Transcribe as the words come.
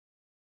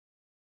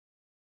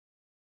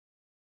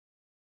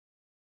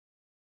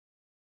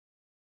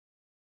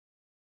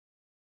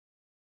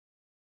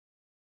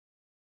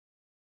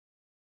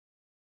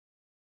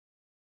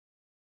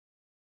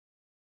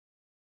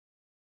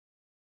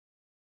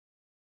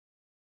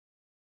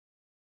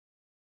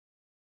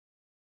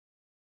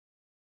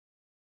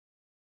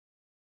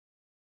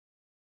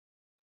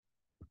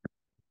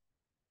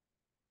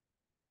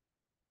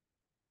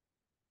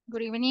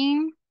Good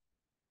evening.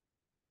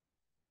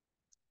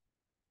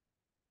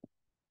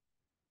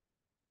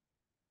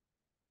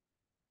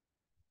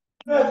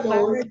 Hello,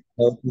 class.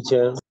 Hello,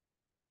 teacher.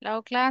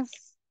 Hello, class.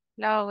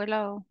 Hello,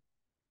 hello.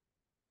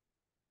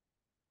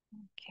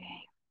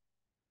 Okay.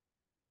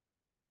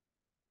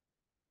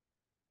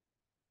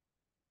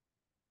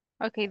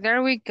 Okay,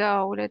 there we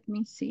go. Let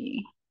me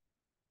see.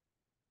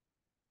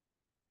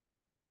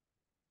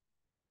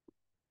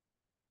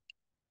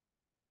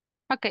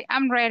 Okay,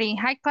 I'm ready.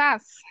 Hi,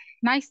 class.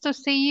 Nice to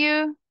see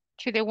you.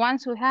 To the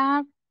ones who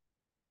have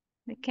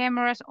the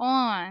cameras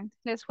on.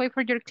 Let's wait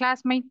for your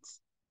classmates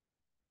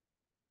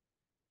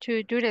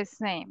to do the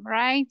same,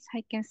 right?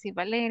 I can see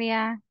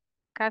Valeria,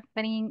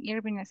 Catherine,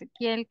 Irving,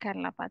 Ezequiel,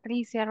 Carla,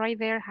 Patricia right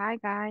there. Hi,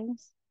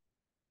 guys.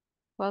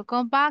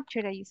 Welcome back.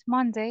 Today is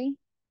Monday.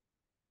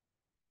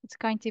 It's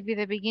going to be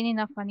the beginning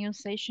of a new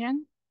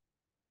session.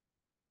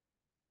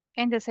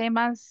 And the same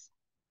as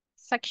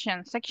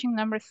section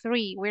number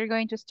 3. We're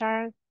going to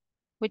start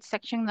with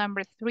section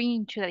number 3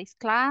 in today's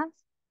class.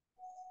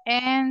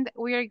 And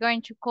we are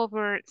going to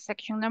cover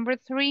section number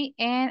 3.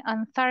 And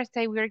on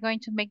Thursday, we are going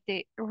to make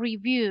the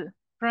review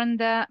from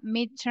the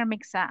midterm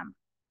exam.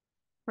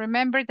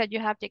 Remember that you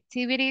have the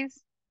activities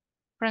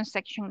from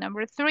section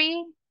number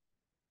 3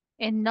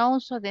 and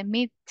also the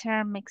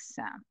midterm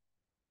exam.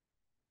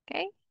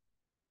 Okay?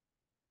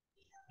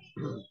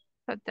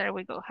 So there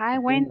we go. Hi,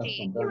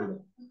 Wendy. Sí,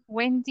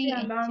 Wendy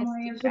and andamos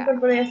en el Jessica. súper,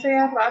 pero ya hace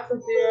ya rato,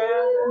 sí, ya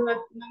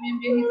no bien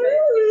viejita.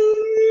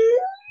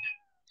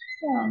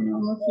 Ah, mi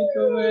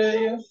amorcito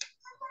bello.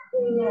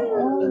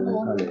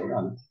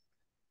 No.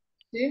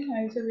 Sí,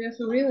 ahí se había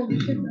subido,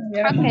 chiquita. Y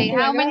era como Okay, que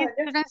how many llegaba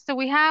ya. students do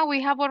we have?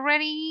 We have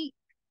already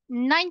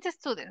 9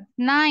 students.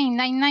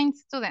 Nine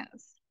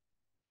students.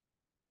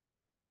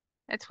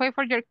 Let's wait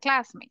for your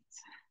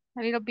classmates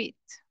a little bit.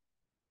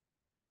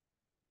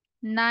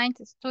 9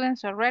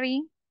 students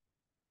already.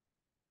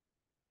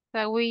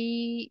 So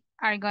we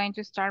are going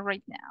to start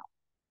right now.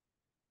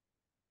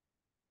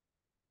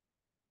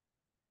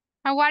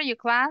 How are you,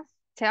 class?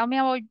 Tell me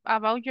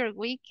about your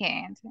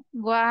weekend.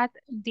 What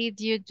did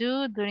you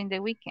do during the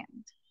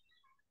weekend?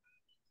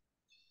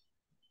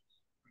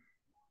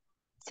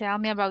 Tell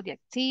me about the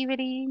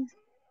activities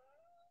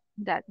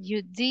that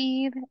you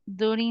did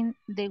during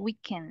the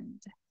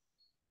weekend.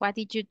 What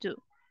did you do?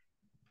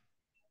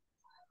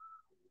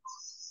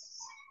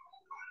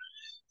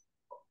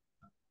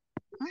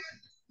 Hmm?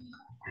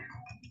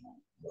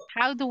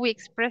 How do we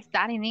express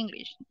that in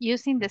English?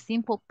 Using the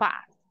simple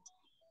past.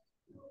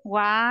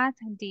 What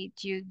did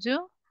you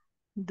do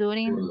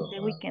during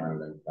the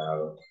weekend?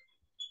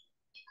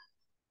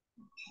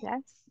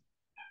 Yes.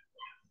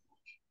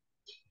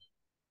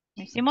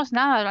 No hicimos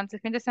nada durante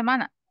el fin de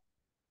semana.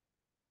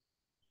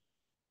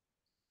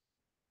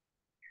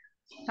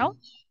 ¿No?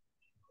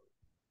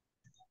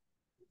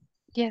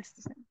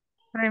 Yes.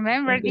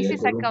 Remember, this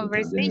is a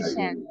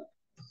conversation.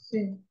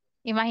 Sí.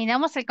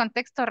 Imaginamos el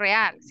contexto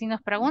real. Si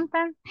nos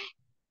preguntan,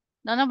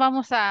 no nos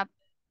vamos a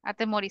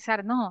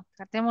atemorizar. No,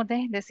 tratemos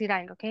de decir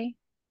algo, ¿ok?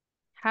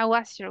 How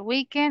was your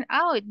weekend?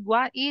 Oh, it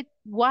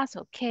was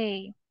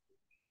okay.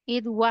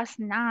 It was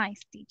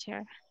nice,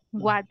 teacher.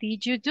 What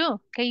did you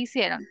do? ¿Qué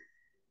hicieron?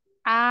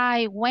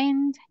 I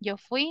went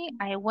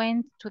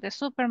to the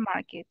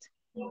supermarket.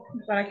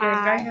 Para que le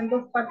I caigan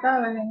dos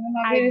patadas en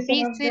una I vida y se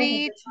las dejo.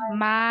 visited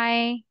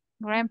my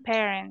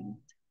grandparents.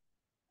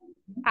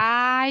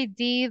 I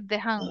did the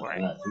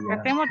homework.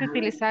 Tratemos de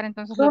utilizar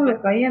entonces los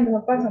Solo cayendo,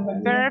 no pasa para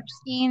verbs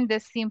in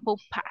the simple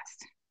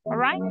past. All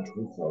right?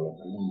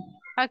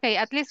 Okay,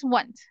 at least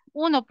once.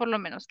 Uno por lo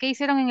menos. ¿Qué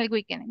hicieron en el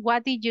weekend?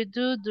 What did you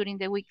do during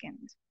the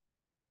weekend?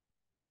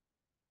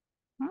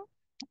 Hmm?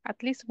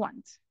 At least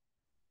once.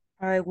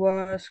 I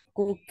was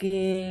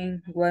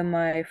cooking with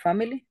my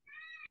family.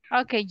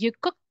 Okay, you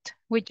cooked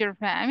with your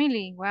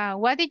family. Wow.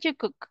 What did you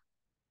cook?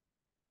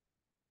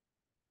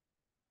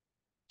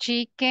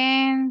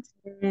 Chicken.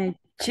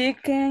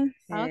 Chicken,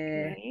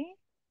 Okay.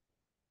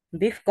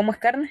 beef, ¿cómo es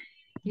carne?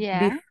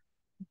 Yeah.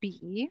 Beef.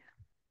 Beef.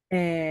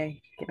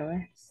 Quiero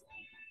ver.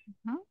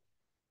 Mhm.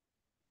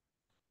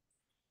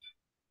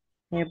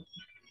 Eh,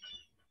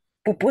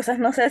 pupusas,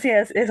 no sé si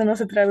eso no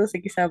se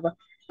traduce quizá.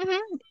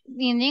 Mhm.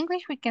 In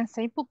English, we can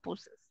say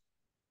pupusas.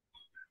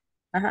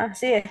 Ajá,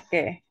 sí, es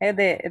que es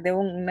de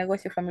un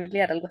negocio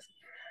familiar, algo así.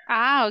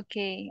 Ah,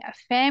 okay. A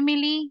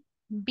family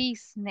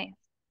business.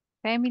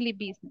 Family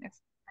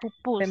business.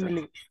 Pupusas.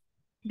 Family.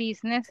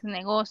 Business,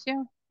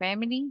 negocio,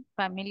 family,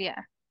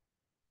 familiar.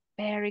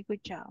 Very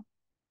good job.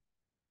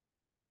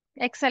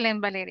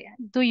 Excellent, Valeria.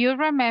 Do you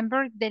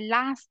remember the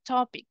last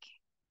topic?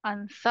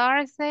 On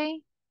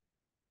Thursday,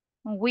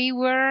 we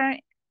were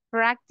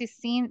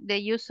practicing the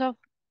use of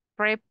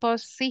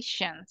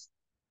prepositions.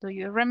 Do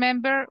you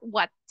remember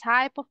what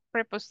type of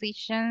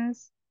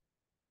prepositions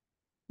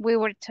we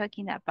were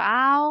talking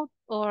about?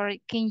 Or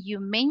can you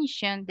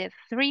mention the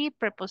 3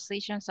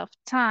 prepositions of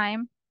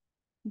time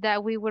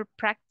that we were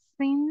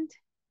practicing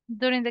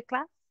during the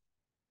class?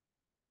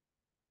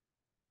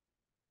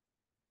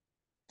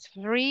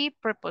 3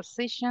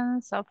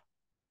 prepositions of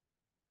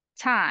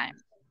time.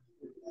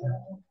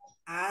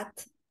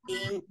 At,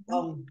 in,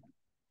 on.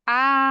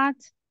 At,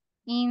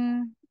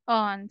 in,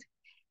 on.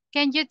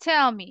 Can you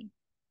tell me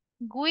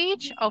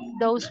which of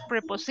those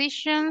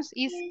prepositions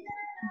is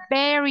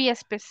very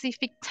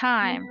specific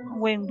time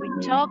when we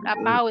talk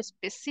about a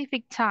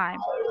specific time?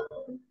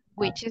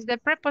 Which is the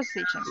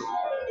preposition?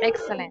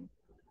 Excellent.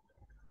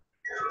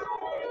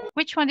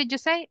 Which one did you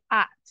say?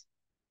 At.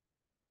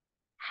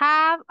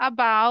 How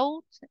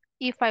about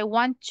if I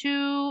want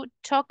to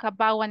talk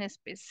about a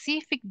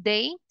specific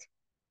date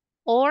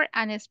or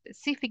a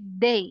specific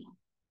day?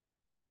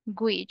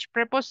 Which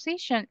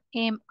preposition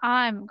am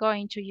I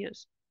going to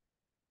use?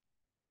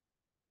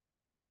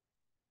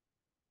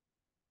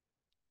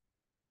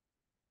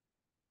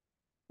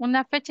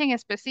 Una fecha en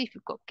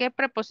específico. ¿Qué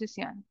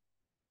preposición?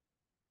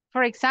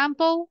 For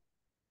example,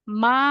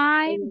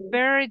 my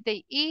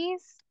birthday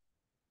is,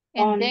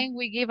 and On. then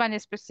we give a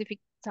specific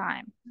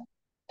time.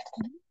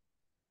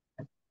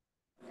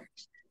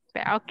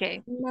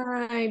 Okay.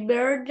 My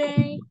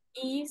birthday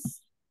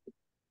is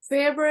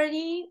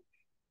February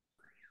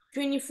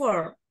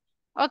 24.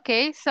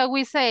 Okay, so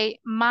we say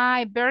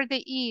my birthday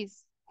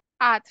is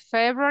at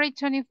February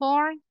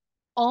 24th,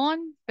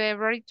 on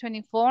February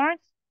 24th,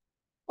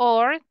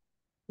 or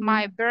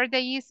my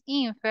birthday is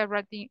in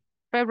February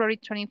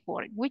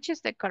 24th. Which is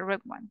the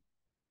correct one?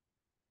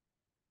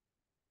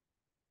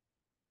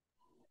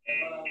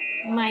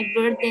 My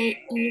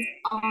birthday is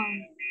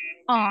on.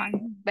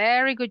 On.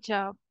 Very good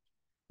job.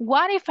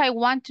 What if I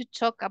want to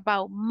talk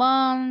about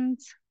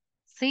months,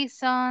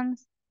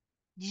 seasons,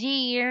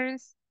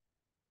 years,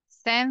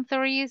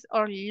 centuries,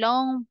 or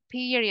long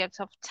periods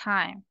of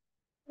time?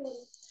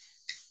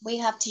 We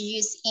have to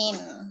use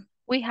in.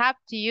 We have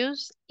to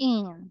use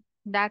in.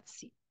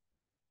 That's it.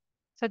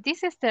 So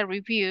this is the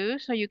review,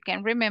 so you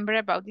can remember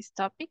about this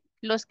topic.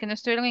 Los que no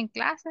estuvieron en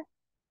clase,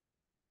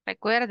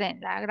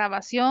 recuerden, la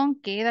grabación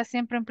queda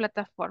siempre en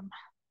plataforma.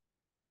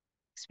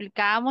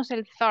 Explicamos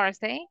el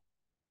Thursday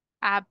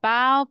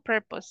about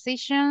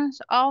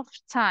prepositions of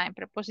time.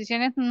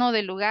 Preposiciones no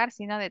de lugar,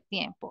 sino de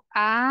tiempo.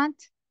 At,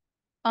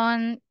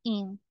 on,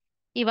 in.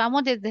 Y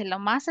vamos desde lo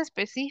más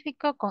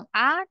específico con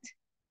at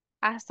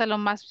hasta lo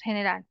más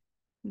general.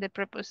 The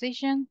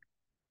preposition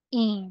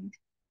in.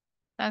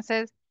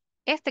 Entonces,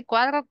 este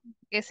cuadro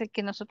es el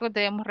que nosotros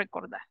debemos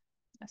recordar.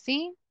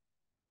 Así,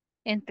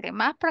 entre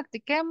más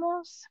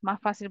practiquemos, más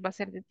fácil va a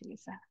ser de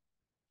utilizar.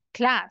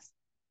 Class.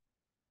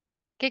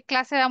 ¿Qué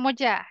clase damos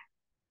ya?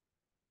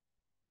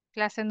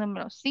 Clase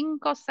número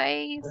 5,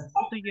 6.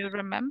 Do you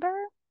remember?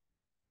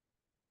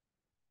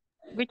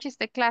 Which is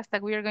the class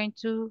that we are going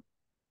to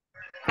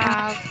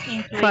have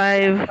in today's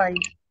class? 5.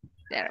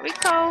 There we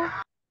go.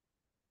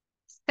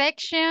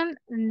 Section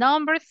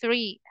number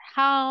 3.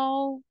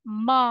 How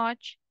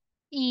much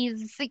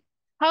is it?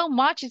 How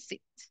much is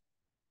it?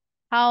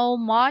 How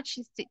much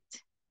is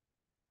it?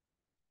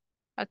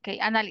 Ok,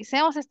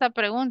 analicemos esta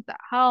pregunta.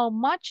 How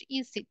much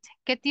is it?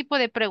 ¿Qué tipo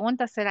de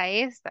pregunta será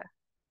esta?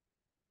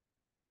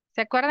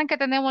 ¿Se acuerdan que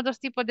tenemos dos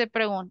tipos de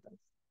preguntas?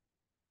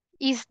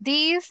 Is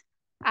this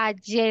a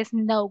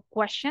yes-no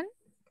question?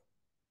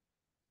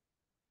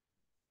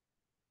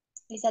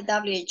 It's a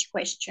WH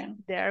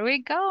question. There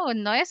we go.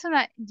 No es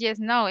una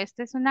yes-no,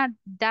 esta es una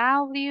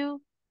WH.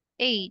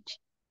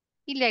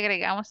 Y le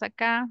agregamos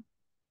acá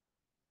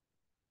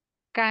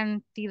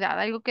cantidad,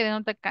 algo que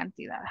denota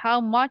cantidad.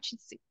 How much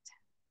is it?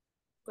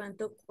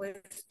 ¿Cuánto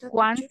cuesta, teacher?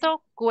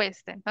 ¿Cuánto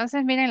cuesta?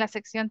 Entonces, miren la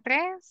sección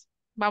 3.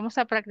 Vamos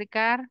a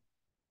practicar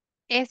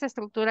esta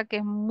estructura que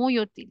es muy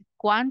útil.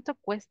 ¿Cuánto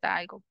cuesta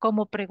algo?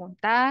 Cómo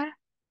preguntar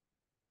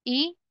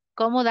y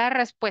cómo dar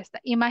respuesta.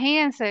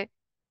 Imagínense,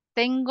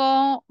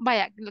 tengo,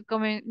 vaya,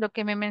 lo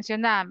que me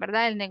mencionaban,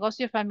 ¿verdad? El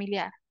negocio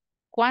familiar.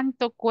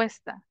 ¿Cuánto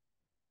cuesta?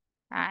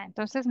 Ah,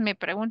 entonces me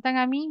preguntan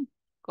a mí,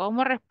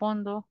 ¿cómo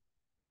respondo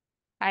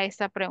a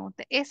esta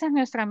pregunta? Esa es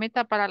nuestra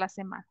meta para la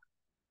semana.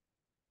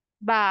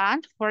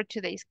 But for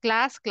today's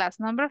class, class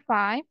number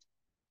 5,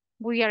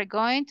 we are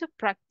going to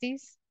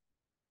practice,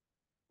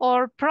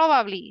 or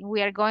probably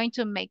we are going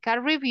to make a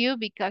review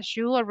because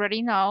you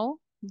already know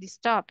this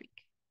topic.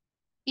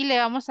 Y le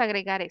vamos a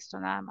agregar esto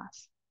nada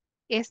más.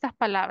 Estas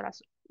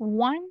palabras,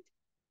 want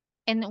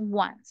and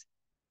once.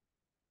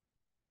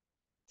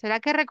 ¿Será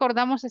que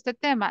recordamos este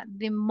tema?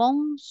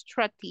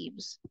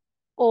 Demonstratives,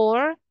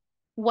 or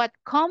what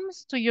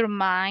comes to your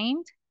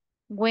mind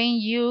when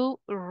you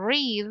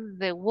read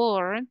the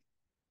word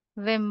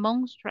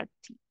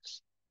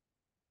demonstratives.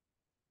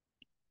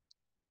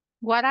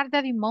 What are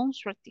the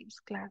demonstratives,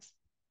 class?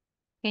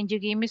 Can you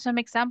give me some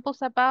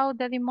examples about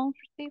the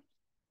demonstratives?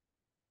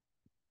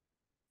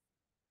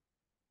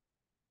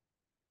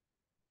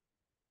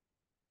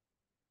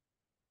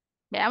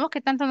 Veamos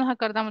qué tanto nos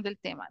acordamos del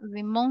tema.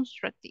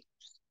 Demonstratives.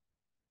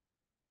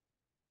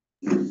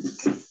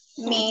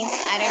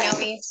 I don't know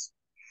if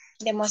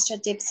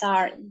demonstratives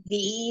are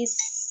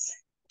these,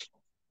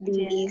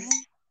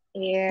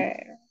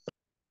 here,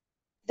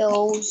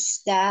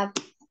 those, that.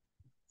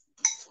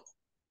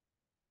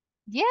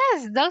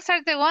 Yes, those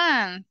are the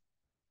ones.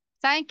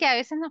 Saben que a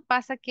veces nos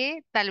pasa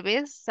que tal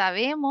vez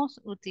sabemos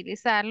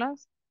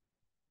utilizarlos,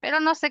 pero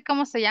no sé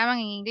cómo se llaman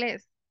en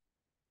inglés.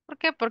 ¿Por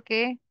qué?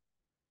 Porque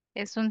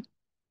es un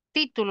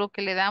título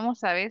que le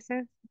damos a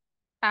veces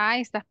a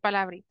estas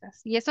palabritas.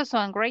 Y esos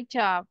son great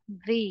job,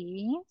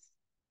 this,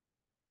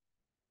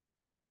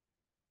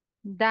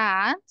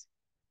 that,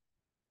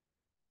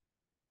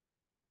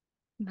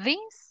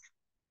 this,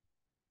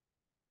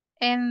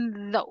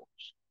 and those.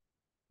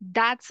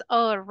 That's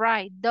all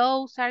right.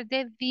 Those are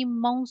the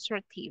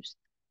demonstratives.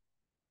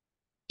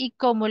 Y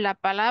como la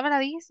palabra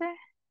dice,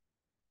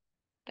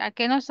 ¿a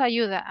qué nos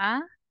ayuda?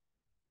 A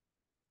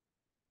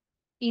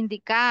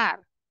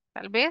indicar.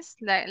 Tal vez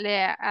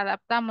le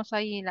adaptamos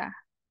ahí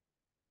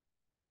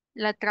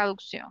la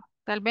traducción.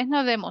 Tal vez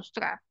no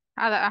demostrar.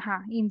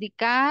 Ajá,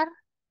 indicar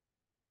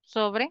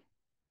sobre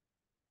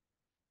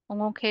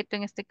un objeto.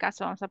 En este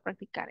caso vamos a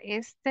practicar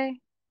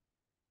este,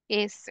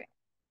 ese,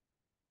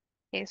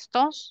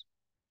 estos,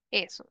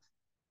 esos.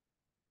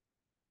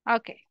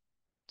 Ok.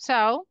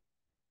 So,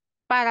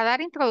 para dar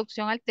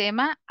introducción al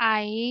tema,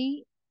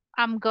 I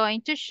am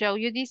going to show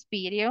you this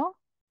video.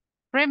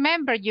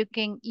 Remember, you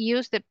can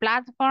use the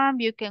platform,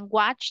 you can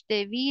watch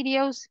the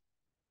videos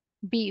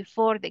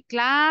before the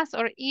class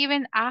or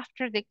even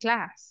after the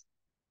class.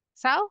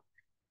 So,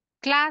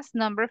 class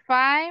number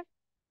 5,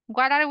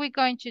 what are we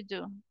going to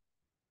do?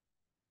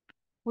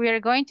 We are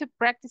going to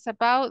practice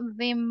about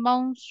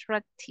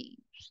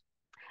demonstratives.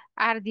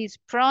 Are these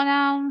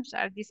pronouns?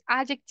 Are these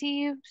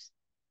adjectives?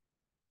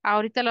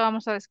 Ahorita lo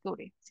vamos a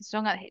descubrir. Si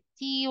son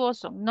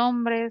adjetivos, son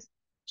nombres,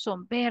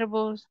 son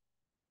verbos.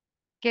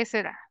 ¿Qué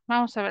será?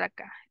 Vamos a ver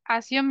acá.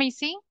 As you may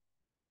see,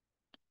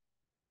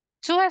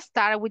 to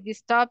start with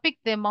this topic,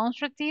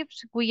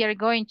 demonstratives, we are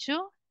going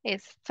to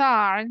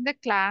start the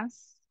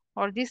class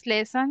or this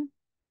lesson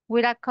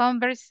with a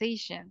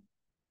conversation.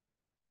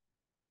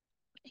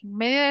 En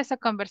medio de esa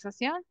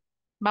conversación,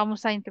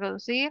 vamos a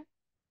introducir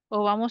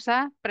o vamos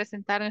a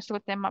presentar nuestro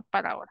tema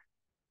para ahora.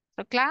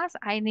 So class,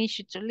 I need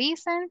you to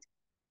listen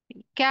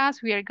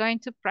because we are going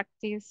to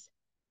practice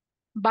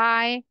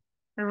by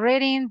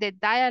reading the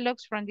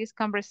dialogues from this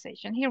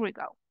conversation. Here we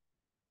go.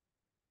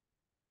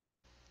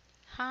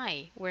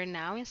 Hi, we're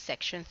now in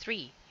section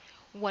 3.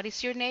 What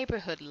is your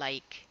neighborhood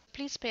like?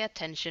 Please pay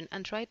attention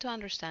and try to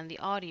understand the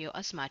audio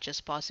as much as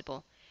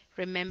possible.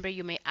 Remember,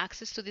 you may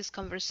access to this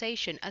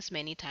conversation as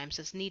many times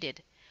as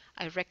needed.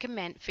 I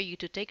recommend for you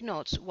to take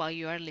notes while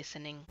you are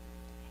listening.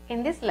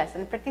 In this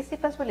lesson,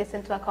 participants will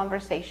listen to a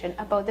conversation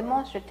about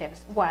demonstratives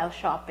while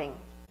shopping.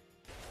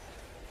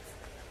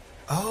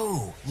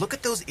 Oh, look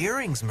at those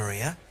earrings,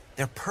 Maria.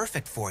 They're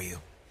perfect for you.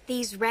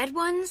 These red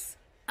ones?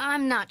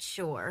 I'm not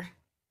sure.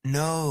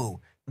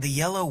 No, the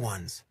yellow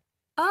ones.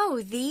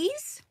 Oh,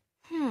 these?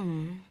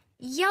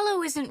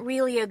 Yellow isn't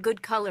really a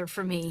good color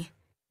for me.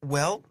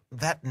 Well,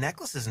 that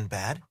necklace isn't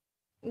bad.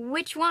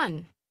 Which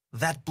one?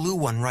 That blue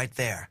one right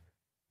there.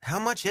 How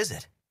much is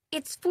it?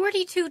 It's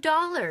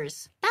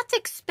 $42. That's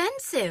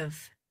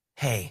expensive.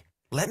 Hey,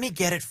 let me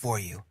get it for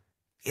you.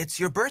 It's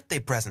your birthday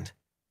present.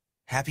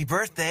 Happy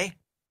birthday.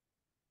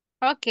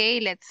 Okay,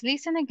 let's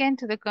listen again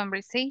to the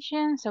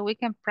conversation so we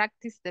can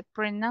practice the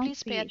pronunciation.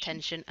 Please pay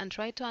attention and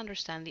try to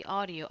understand the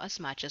audio as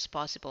much as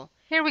possible.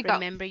 Here we go.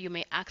 Remember, you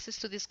may access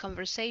to this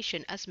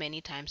conversation as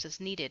many times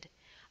as needed.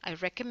 I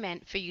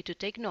recommend for you to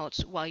take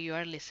notes while you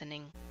are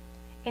listening.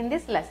 In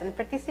this lesson,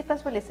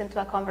 participants will listen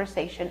to a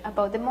conversation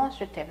about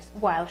demonstratives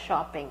while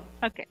shopping.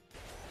 Okay.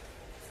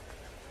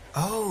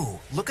 Oh,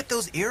 look at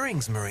those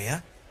earrings,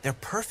 Maria. They're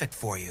perfect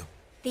for you.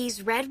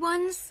 These red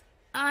ones?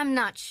 I'm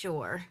not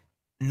sure.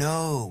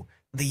 No,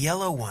 the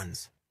yellow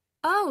ones.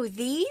 Oh,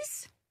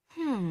 these?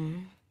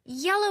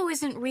 Yellow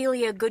isn't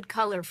really a good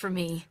color for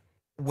me.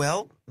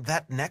 Well,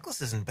 that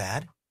necklace isn't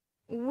bad.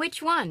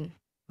 Which one?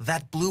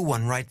 That blue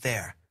one right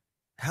there.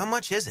 How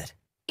much is it?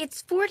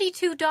 It's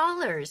 $42.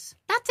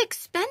 That's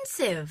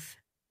expensive.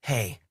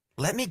 Hey,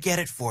 let me get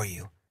it for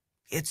you.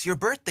 It's your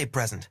birthday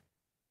present.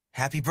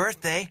 Happy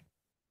birthday.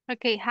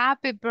 Okay,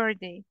 happy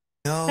birthday.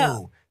 No,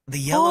 So, the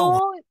yellow one.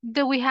 who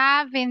do we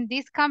have in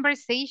this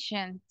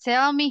conversation?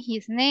 Tell me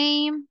his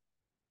name.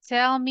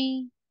 Tell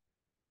me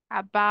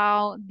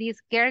about this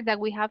girl that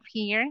we have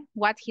here.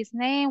 What's his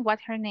name?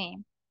 What's her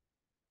name?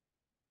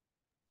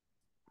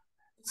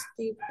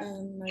 Steve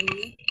and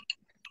Maria.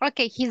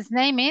 Okay, his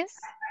name is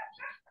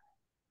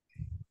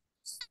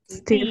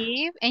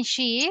Steve, and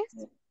she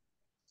is?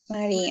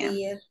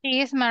 Maria. She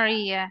is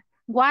Maria.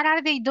 What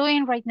are they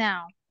doing right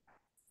now?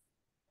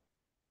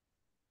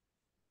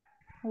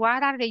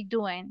 What are they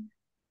doing?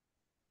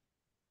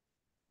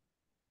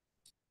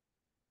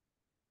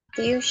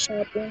 Still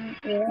shopping.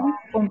 Yeah.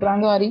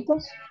 Comprando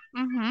aritos.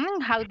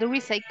 How do we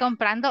say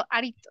comprando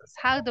aritos?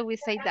 How do we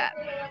say that?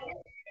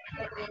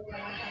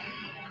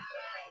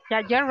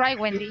 Yeah, you're right,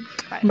 Wendy.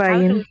 But how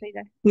do we say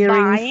that?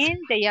 Buying.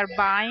 They are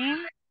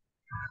buying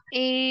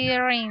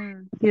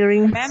earrings.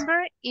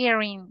 Remember?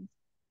 Earrings.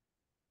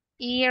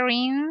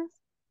 Earrings.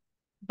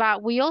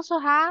 But we also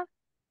have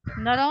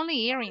not only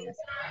earrings.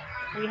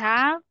 We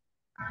have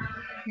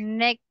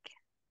necklace.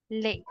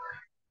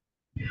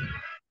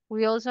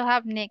 We also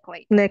have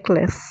necklace.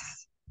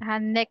 Necklace.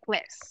 And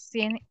necklace.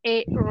 And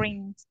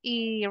earrings.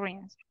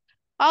 Earrings.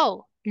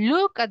 Oh,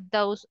 Look at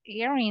those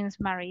earrings,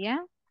 Maria.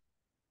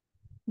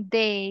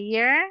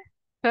 They're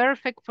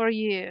perfect for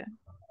you.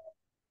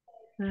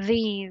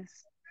 These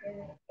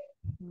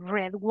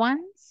red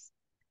ones.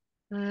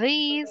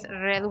 These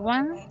red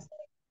ones.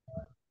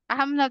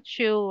 I'm not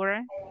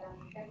sure.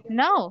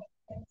 No,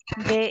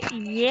 the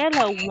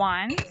yellow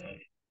ones.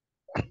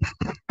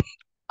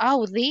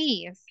 Oh,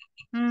 these.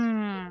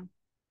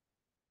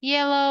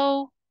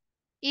 Yellow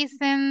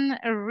isn't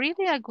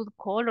really a good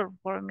color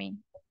for me.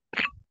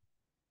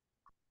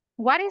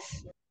 What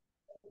is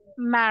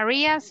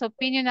Maria's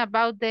opinion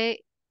about the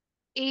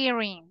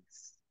earrings?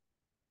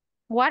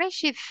 What is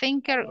she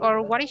thinking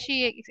or what is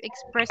she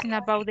expressing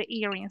about the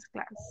earrings,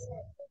 class?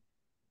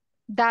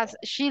 Does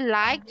she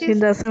like She this?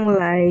 doesn't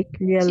like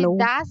She yellow.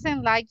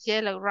 doesn't like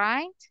yellow,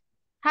 right?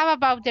 How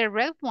about the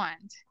red one?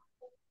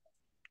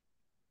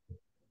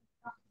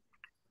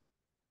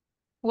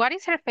 What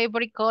is her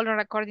favorite color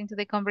according to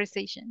the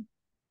conversation?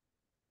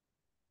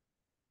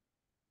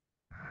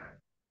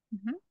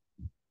 Mhm.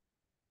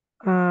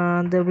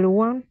 The blue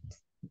one.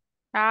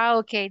 Ah,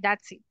 okay,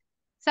 that's it.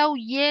 So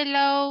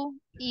yellow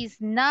is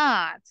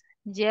not.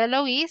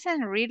 Yellow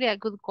isn't really a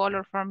good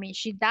color for me.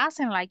 She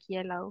doesn't like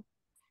yellow.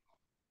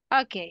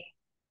 Okay.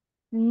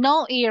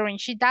 No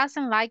earrings. She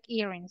doesn't like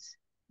earrings.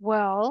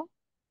 Well,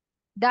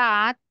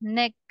 that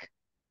necklace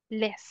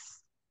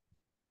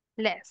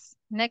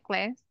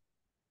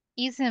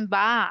isn't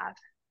bad.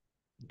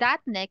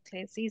 That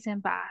necklace isn't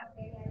bad.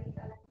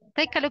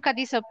 Take a look at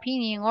this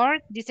opinion or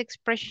this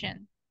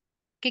expression.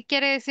 ¿Qué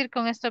quiere decir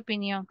con esta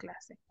opinión,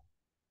 clase?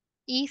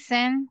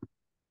 Isn't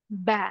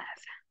bad.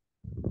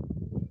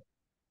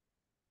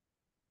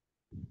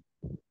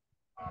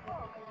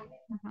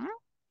 Ujú.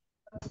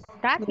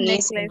 That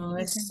Yes, necklace no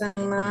isn't. está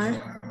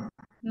mal.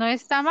 No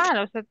está mal,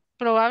 o sea,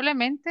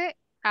 probablemente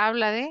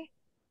habla de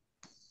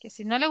que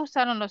si no le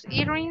gustaron los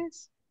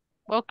earrings,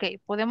 ok,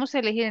 podemos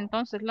elegir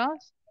entonces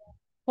los,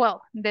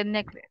 well, the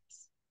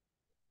necklace.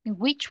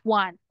 Which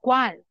one?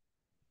 ¿Cuál?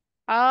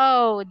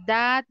 Oh,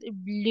 that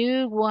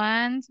blue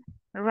one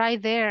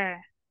right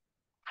there.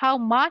 How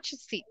much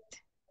is it?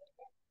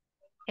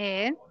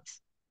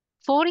 It's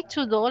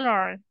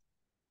 $42.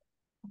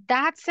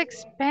 That's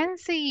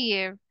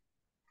expensive.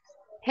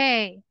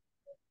 Hey,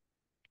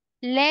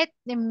 let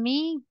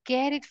me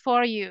get it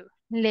for you.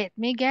 Let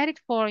me get it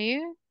for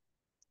you.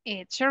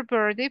 It's your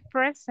birthday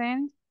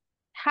present.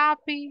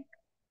 Happy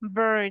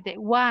birthday.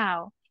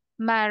 Wow.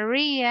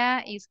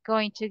 Maria is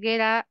going to get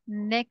a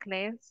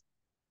necklace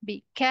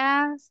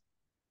because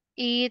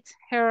it's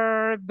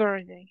her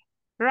birthday.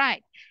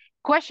 Right.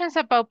 Questions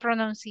about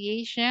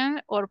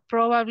pronunciation or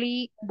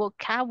probably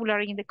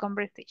vocabulary in the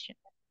conversation.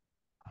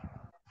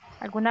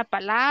 ¿Alguna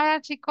palabra,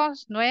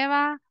 chicos,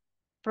 nueva?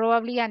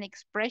 Probably an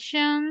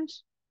expression.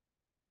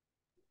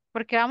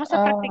 Porque vamos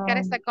a practicar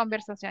esta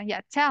conversación.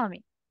 Yeah, tell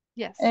me.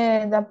 Yes.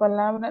 La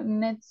palabra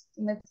next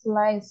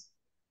slice.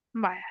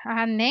 Vaya,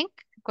 ajá, neck,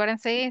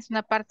 acuérdense, es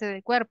una parte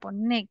del cuerpo,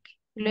 neck.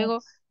 Y luego,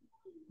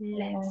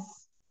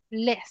 Next.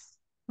 less.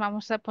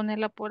 Vamos a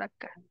ponerla por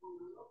acá.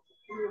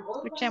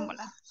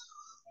 Escuchémosla.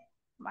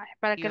 Vaya,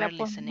 para que You la are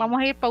listening.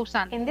 vamos a ir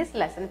pausando. In this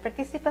lesson,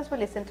 participants will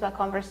listen to a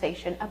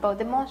conversation about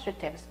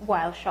demonstratives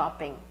while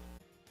shopping.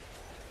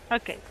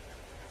 Ok.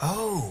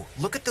 Oh,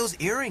 look at those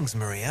earrings,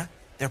 Maria.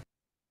 They're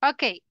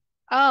Ok.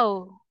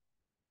 Oh.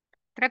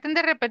 Traten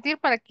de repetir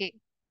para que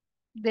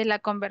de la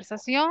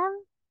conversación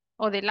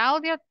o del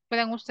audio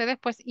puedan ustedes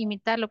pues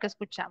imitar lo que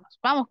escuchamos.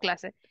 Vamos,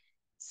 clase.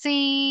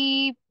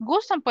 Si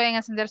gustan pueden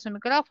encender su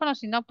micrófono,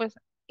 si no pues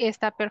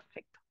está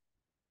perfecto.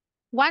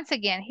 Once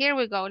again, here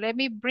we go. Let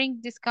me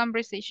bring this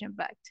conversation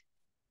back.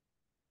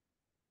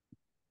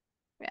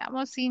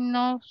 Veamos si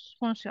nos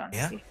funciona.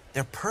 yeah, Sí.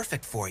 they're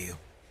perfect for you.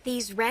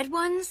 These red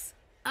ones?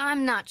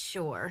 I'm not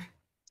sure.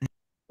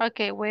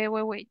 Okay,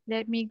 wait.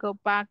 Let me go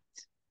back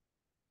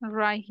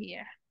right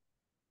here.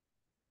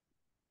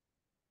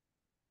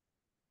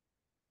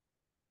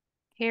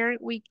 Here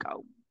we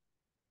go.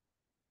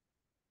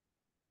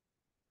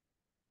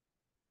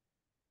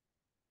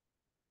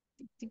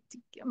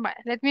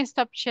 Let me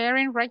stop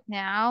sharing right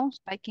now so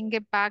I can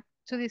get back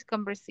to this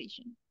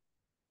conversation.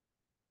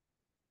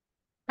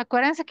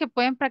 Acuérdense que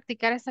pueden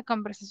practicar esta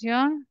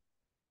conversación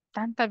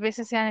tantas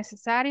veces sea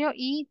necesario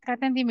y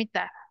traten de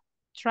imitar.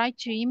 Try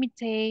to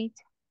imitate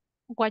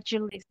what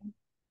you listen.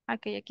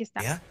 Ok, aquí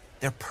está. Yeah,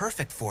 they're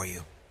perfect for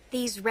you.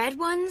 These red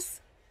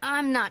ones?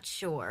 I'm not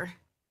sure.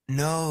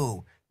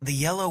 No, the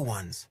yellow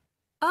ones.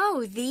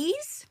 Oh,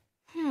 these?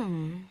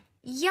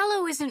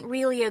 Yellow isn't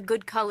really a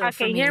good color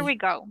for Okay, me. here we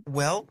go.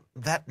 Well,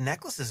 that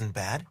necklace isn't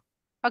bad.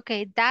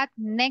 Okay, that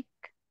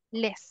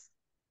necklace.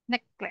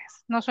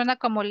 Necklace. No suena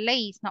como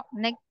lace, no.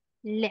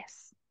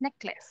 Necklace.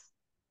 Necklace.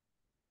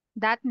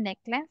 That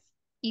necklace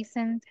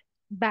isn't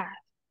bad.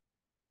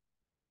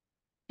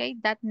 Okay,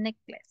 that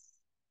necklace.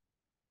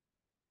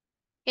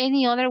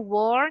 Any other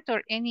word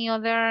or any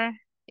other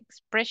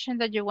expression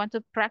that you want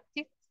to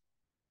practice?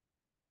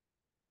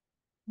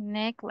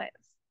 Necklace.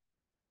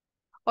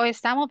 ¿O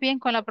estamos bien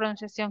con la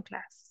pronunciación,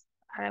 class?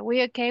 Are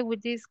we okay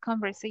with this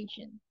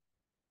conversation?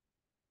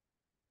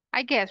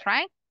 I guess,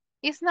 right?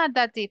 It's not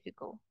that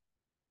difficult.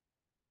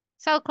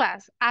 So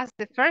class, as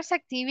the first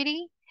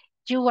activity,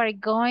 you are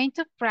going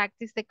to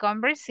practice the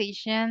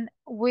conversation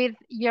with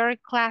your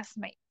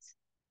classmates.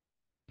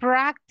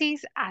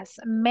 Practice as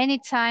many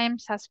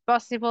times as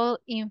possible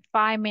in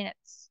 5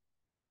 minutes.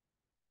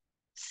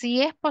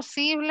 Si es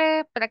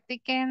posible,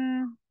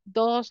 practiquen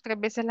 2, 3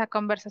 veces la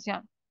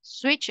conversación.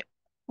 Switch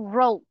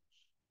roles,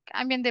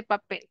 cambien de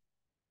papel.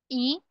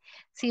 Y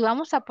si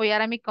vamos a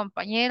apoyar a mi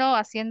compañero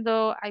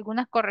haciendo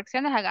algunas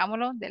correcciones,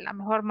 hagámoslo de la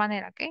mejor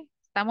manera, ¿ok?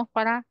 Estamos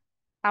para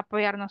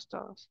apoyarnos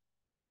todos.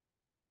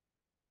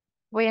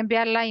 Voy a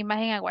enviar la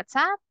imagen a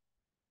WhatsApp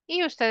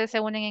y ustedes se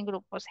unen en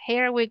grupos.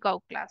 Here we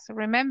go, class.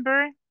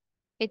 Remember,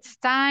 it's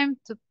time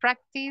to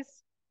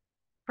practice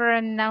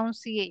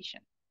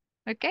pronunciation.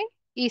 Okay?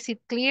 Is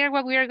it clear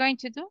what we are going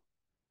to do?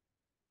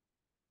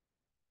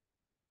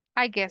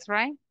 I guess,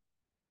 right?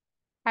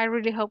 I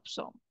really hope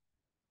so.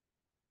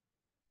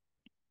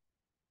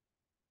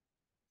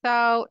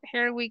 So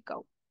here we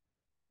go.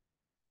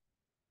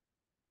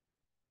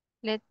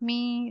 Let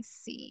me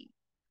see.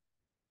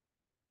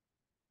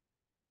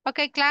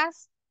 Okay,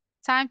 class,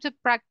 time to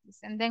practice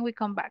and then we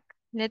come back.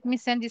 Let me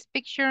send this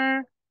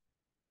picture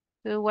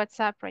to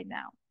WhatsApp right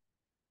now.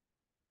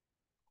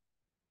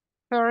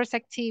 First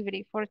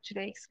activity for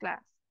today's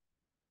class.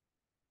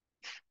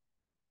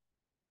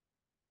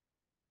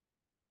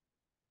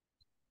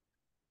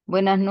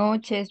 Buenas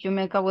noches, yo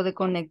me acabo de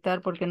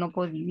conectar porque no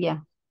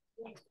podía.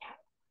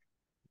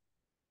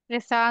 ¿Le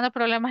está dando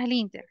problemas el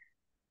Inter?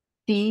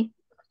 Sí.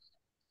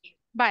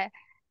 Vaya.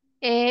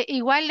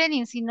 Igual,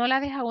 Lenin, si no la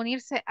deja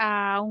unirse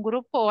a un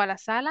grupo o a la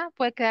sala,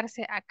 puede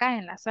quedarse acá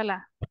en la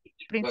sala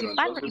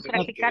principal y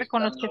practicar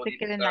con los que se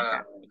queden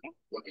acá. ¿Ok?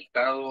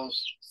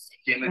 Conectados,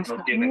 quienes no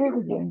Hasta tienen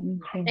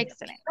ahora,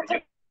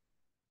 Excelente.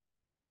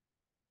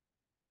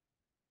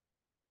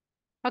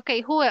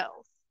 Okay, who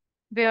else?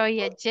 Veo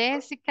ahí a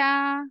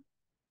Jessica,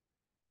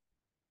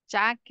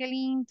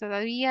 Jacqueline,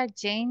 todavía,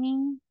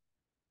 Jenny,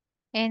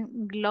 and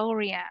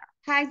Gloria.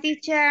 Hi,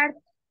 teacher.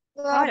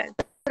 Hola. Tengo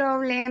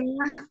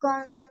problemas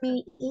con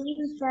mi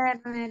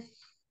internet.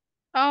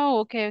 Oh,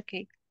 okay,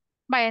 okay.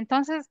 Vaya,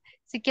 entonces,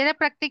 si quiere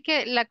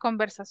practique la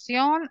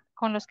conversación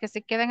con los que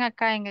se queden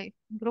acá en el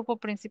grupo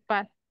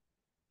principal.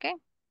 Okay?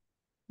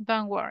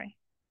 Don't worry.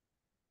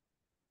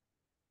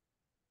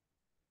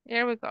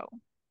 Here we go.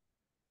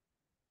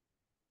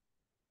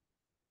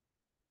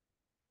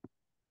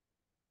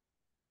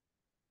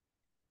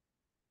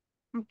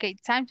 Okay,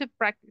 time to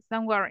practice.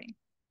 Don't worry.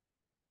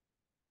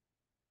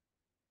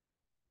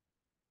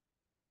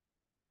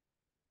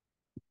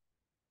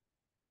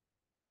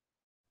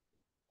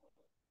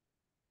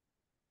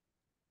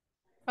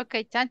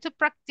 Okay, time to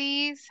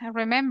practice.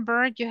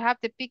 Remember, you have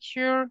the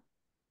picture.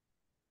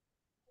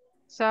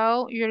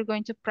 So you're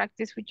going to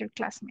practice with your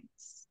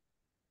classmates.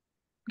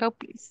 Go,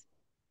 please.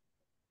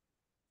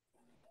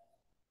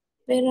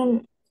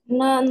 Pero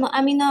no,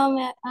 a mí no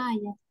me... Ah,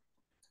 ya.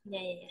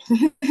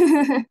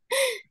 Ya.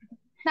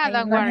 No,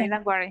 La don't worry, imagen.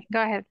 don't worry.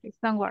 Go ahead, please.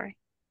 Don't worry.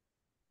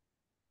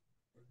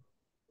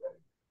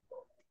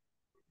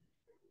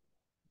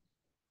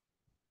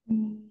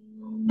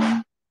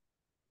 Mm,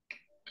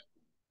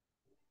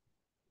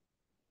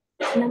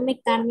 No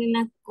me cargue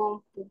la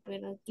compu,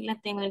 pero aquí la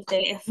tengo el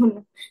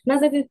teléfono. No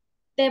sé si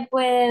usted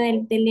puede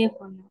del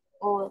teléfono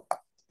o...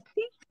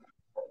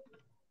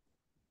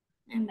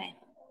 A ver.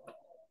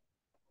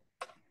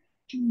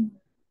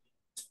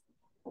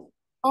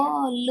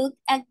 Oh, look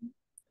at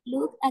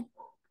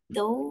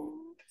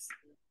those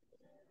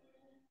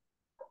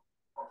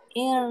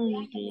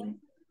earrings,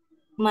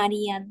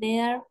 Maria. They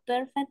are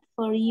perfect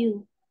for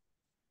you.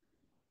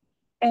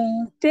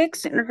 And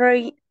text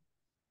right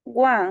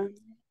one.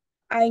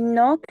 I'm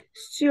not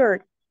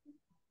sure.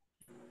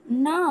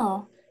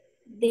 No,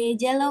 the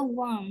yellow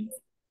ones.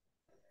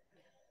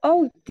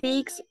 Oh,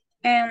 text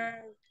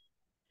and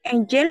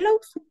yellow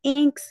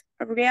inks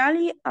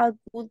really a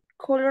good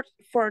color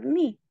for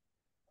me.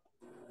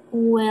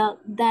 Well,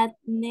 that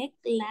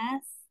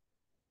necklace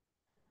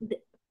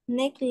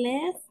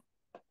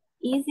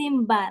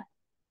isn't bad.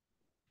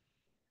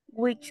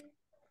 Which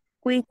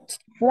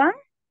one?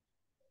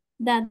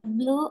 That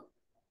blue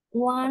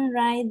one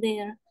right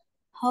there.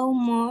 How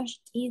much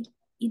it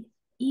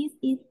is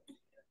it?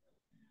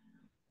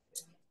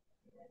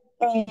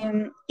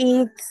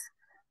 It's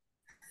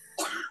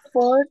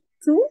for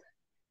two.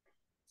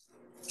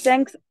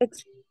 Thanks,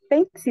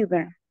 expensive.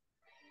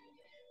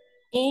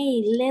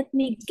 Hey, let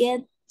me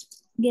get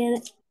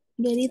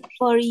it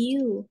for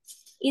you.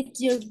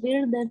 It's your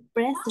birthday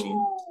present.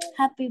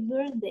 Happy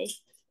birthday.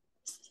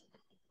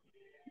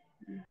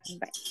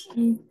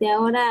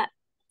 Ahora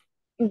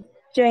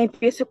Yo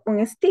empiezo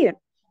con Steve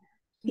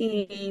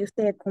y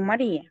usted con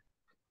María.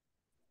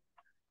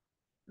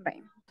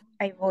 Bye.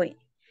 Ahí voy.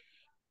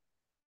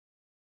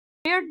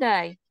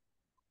 Birthday.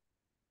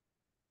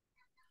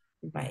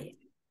 Vaya.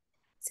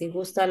 Si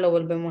gusta, lo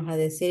volvemos a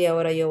decir y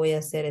ahora yo voy a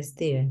hacer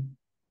Steven.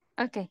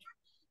 Okay.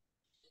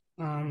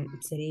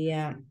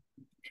 Sería,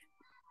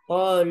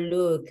 oh,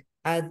 look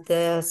at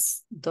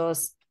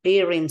those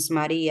earrings,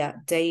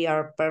 Maria. They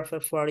are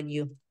perfect for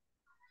you.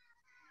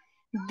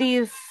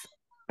 these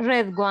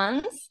red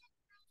ones?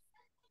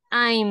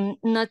 I'm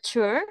not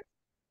sure.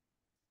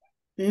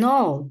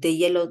 No, the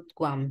yellow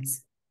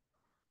ones.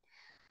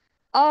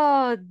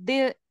 Oh,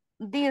 this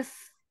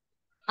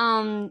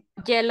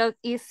yellow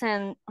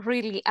isn't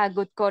really a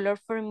good color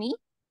for me.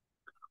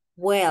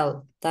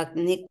 Well,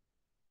 technique.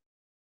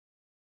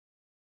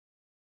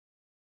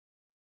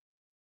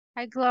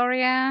 Hi,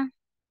 Gloria.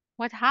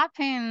 What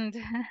happened?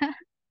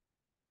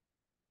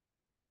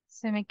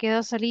 Se me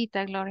quedó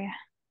solita, Gloria.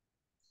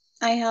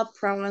 I have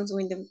problems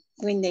with the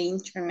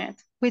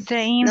internet. With the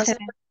No sé,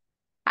 internet.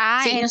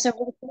 Ah, sí, no sé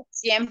por qué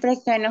siempre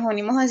que nos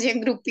unimos así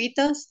en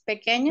grupitos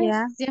pequeños,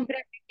 yeah. siempre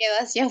me quedo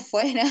hacia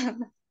afuera.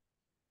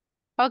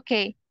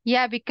 Okay.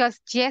 Yeah, because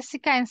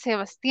Jessica and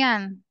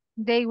Sebastián,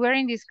 they were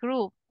in this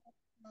group.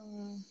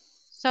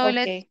 So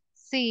let's Okay.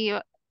 see.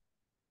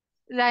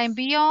 La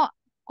envío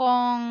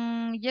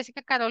con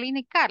Jessica, Carolina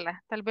y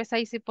Carla. Tal vez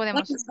ahí sí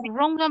podemos.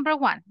 Room number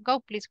 1. Go,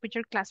 please, with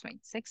your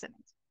classmates. Excellent.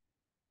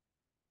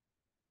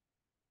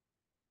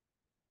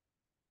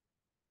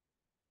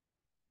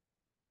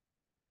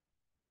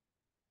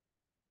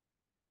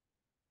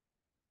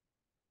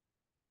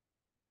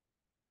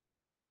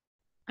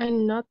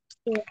 I'm not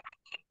sure.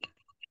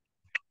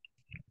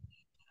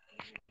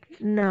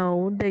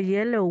 No, the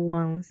yellow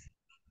ones.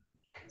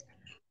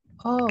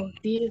 Oh,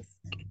 this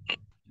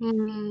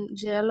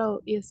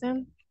yellow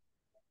isn't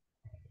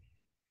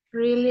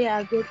really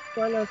a good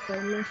color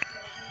for me.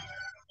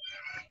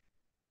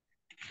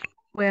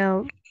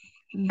 Well,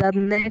 that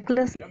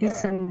necklace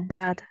isn't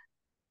bad.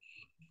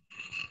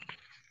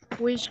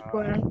 Which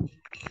one?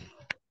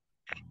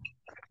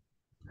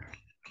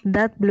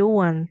 That blue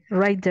one,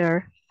 right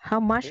there. How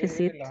much is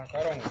it?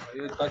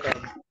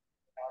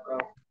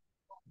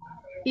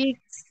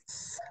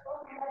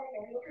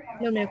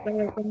 No me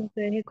acuerdo cómo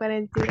se dice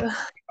 42.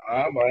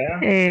 Ah,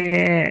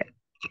 vaya.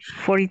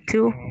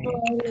 42.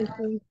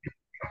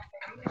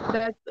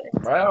 That's it.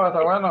 Vaya,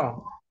 está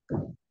bueno.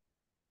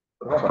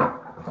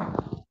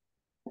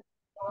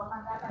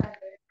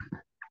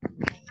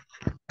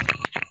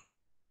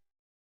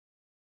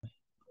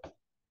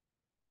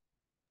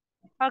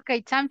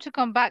 Okay, time to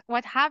come back.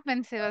 What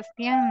happened,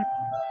 Sebastián?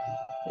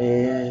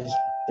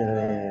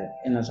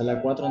 En la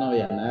sala 4 no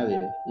había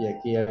nadie y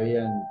aquí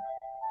habían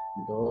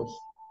dos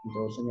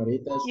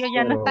señoritas, Yo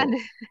ya no pero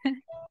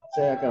están.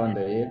 se acaban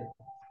de ir.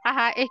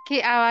 Ajá, es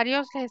que a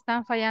varios les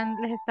está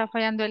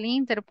fallando el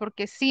Inter,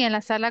 porque sí, en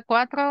la sala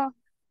 4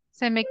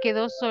 se me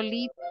quedó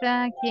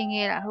solita. ¿Quién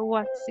era? Who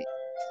was it?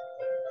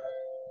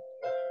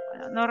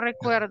 Bueno, no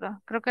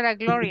recuerdo. Creo que era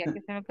Gloria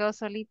que se me quedó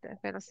solita,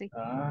 pero sí.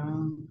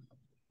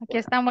 Aquí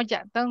estamos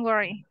ya. Don't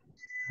worry.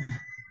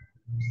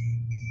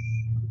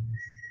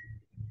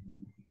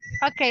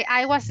 Okay,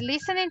 I was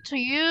listening to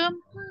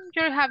you.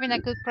 You're having a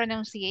good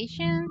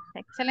pronunciation.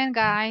 Excellent,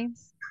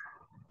 guys.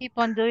 Keep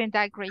on doing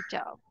that great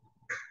job.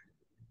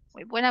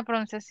 Muy buena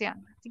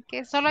pronunciación. Así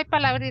que solo hay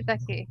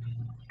palabritas que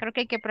creo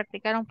que hay que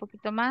practicar un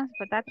poquito más,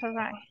 but that's all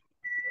right.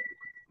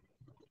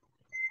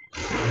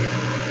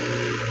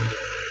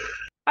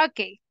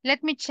 Okay,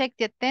 let me check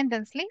the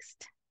attendance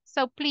list.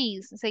 So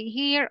please say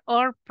here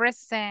or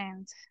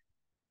present.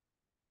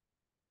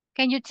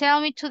 Can you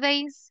tell me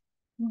today's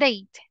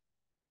date?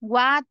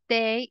 What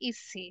day is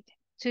it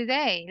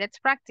today? Let's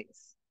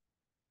practice.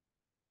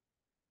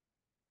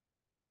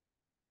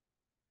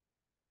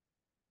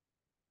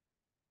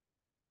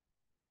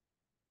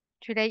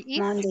 Today is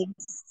Monday.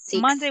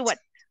 Monday what?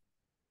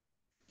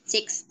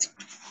 6th.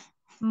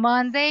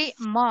 Monday,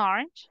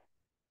 March.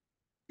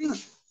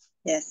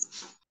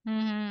 Yes.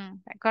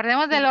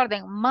 Recordemos del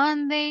orden.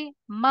 Monday,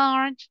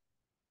 March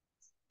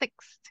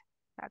 6th.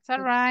 That's all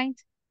right.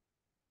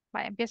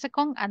 Vaya, empiezo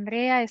con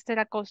Andrea Esther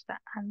Acosta.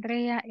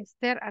 Andrea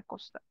Esther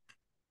Acosta.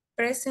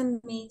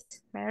 Present, Miss.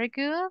 Very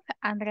good.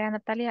 Andrea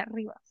Natalia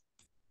Rivas.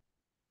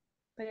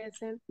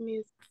 Present,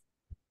 Miss.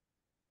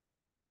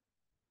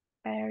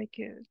 Very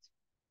good.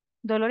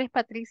 Dolores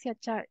Patricia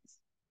Chávez.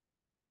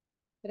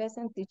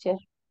 Present, teacher.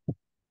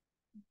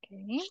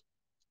 Okay.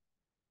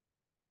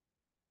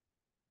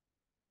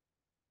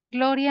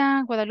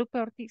 Gloria Guadalupe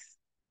Ortiz.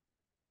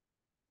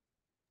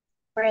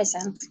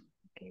 Present.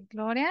 Okay.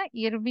 Gloria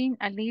Irving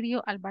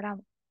Alirio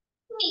Alvarado.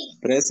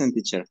 Present,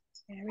 teacher.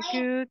 Very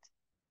good.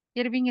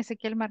 Irving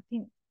Ezequiel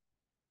Martínez.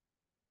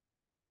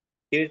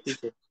 Here,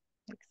 teacher.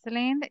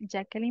 Excellent.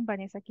 Jacqueline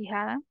Vanessa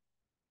Quijada.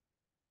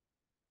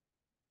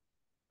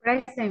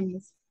 Present,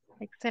 Miss.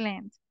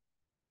 Excellent.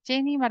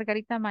 Jenny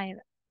Margarita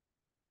Maeda.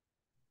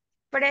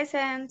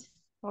 Present.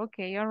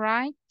 Okay, all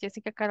right.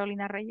 Jessica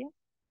Carolina Reyes.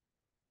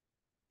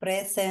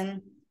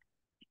 Present.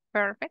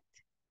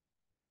 Perfect.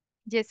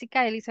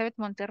 Jessica Elizabeth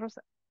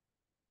Monterrosa.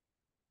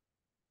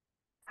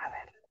 A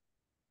ver.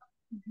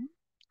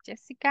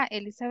 Jessica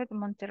Elizabeth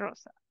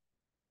Monterrosa.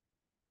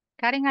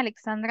 Karen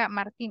Alexandra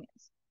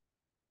Martínez.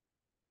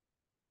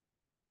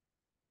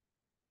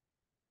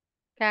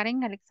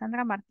 Karen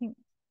Alexandra Martínez.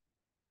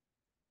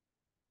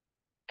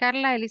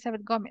 Carla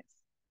Elizabeth Gómez.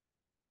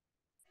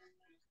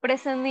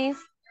 Present, Miss.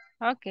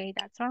 Okay,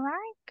 that's all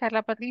right.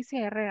 Carla Patricia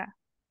Herrera.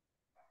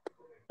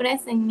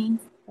 Present,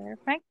 Miss.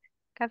 Perfect.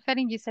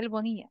 Catherine Giselle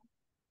Bonilla.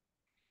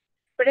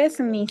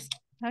 Present, Miss.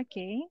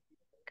 Ok.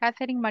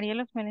 Catherine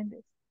Marielos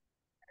Meléndez.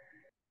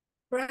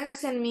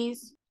 Present,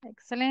 Miss.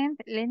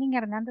 Excelente. Lenin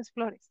Hernández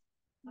Flores.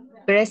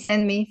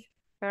 Present, Miss.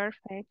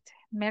 Perfect.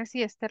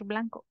 Mercy Esther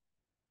Blanco.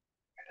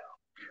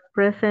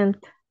 Present.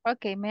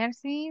 Ok,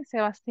 Mercy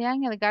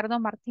Sebastián Edgardo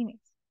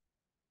Martínez.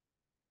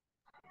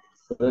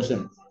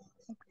 Present.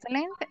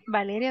 Excelente.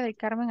 Valeria del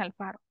Carmen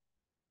Alfaro.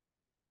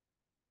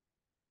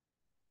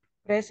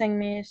 Present,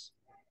 Miss.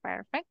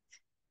 Perfect.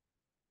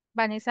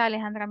 Vanessa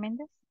Alejandra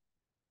Méndez.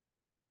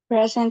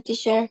 Present,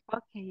 teacher.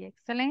 Ok,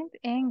 excelente.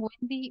 And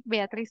Wendy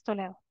Beatriz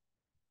Toledo.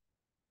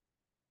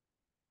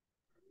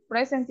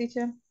 Present,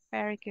 teacher.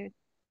 Very good.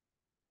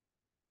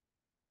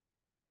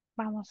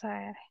 Vamos a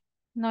ver.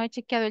 No he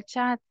chequeado el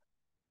chat.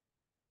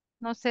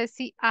 No sé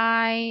si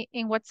hay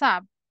en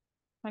WhatsApp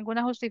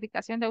alguna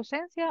justificación de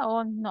ausencia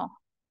o no.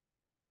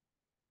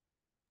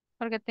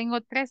 Porque tengo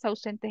 3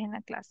 ausentes en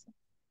la clase.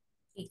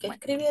 ¿Y que Bueno,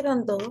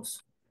 escribieron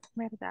dos?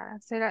 ¿verdad?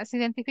 ¿Se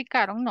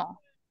identificaron? No.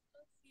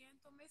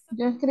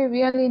 Yo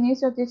escribí al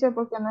inicio, teacher,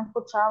 porque no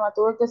escuchaba.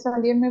 Tuve que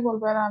salirme y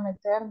volver a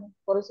meterme.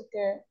 Por eso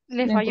que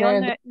Le falló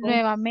entré después.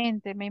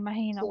 nuevamente, me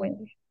imagino, Sí,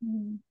 Wendy.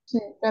 sí,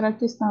 pero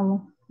aquí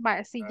estamos.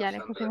 Vale, sí, ya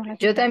le pusimos la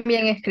Yo cita.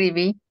 también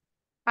escribí.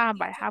 Ah,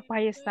 vale, pues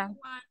ahí están.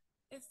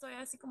 Estoy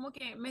así como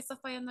que me está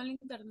fallando el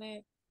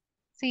internet.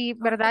 Sí, A ver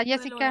si ¿verdad, puede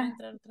lograr Jessica?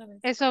 entrar otra vez.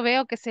 Eso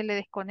veo que se le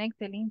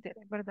desconecte el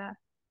internet, ¿verdad?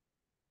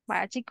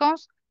 Vaya,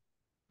 chicos,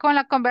 con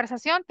la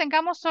conversación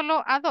tengamos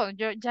solo a 2.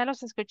 Yo ya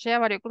los escuché a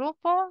varios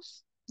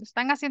grupos. Lo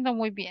están haciendo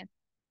muy bien.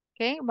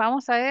 ¿Ok?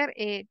 Vamos a ver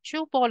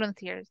 2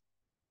 volunteers.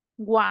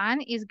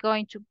 One is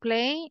going to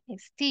play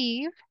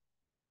Steve.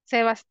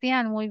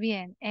 Sebastián, muy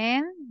bien.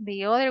 And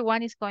the other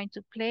one is going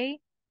to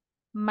play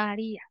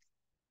María.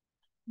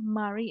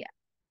 María.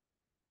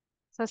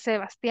 So,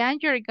 Sebastián,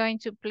 you're going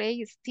to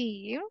play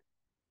Steve.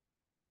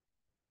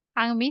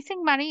 I'm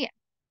missing María.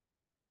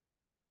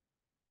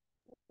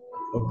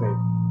 Okay.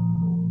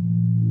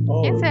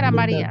 ¿Quién Oh, será look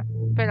at. María?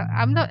 Pero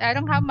I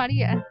don't have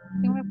María.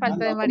 ¿Quién me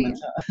falta de No, María?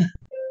 comienza.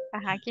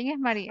 Ajá, ¿quién es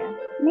María?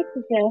 Me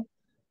teacher.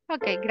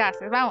 Ok,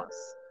 gracias. Vamos.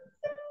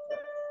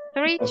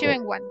 3, 2, Okay.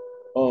 and 1.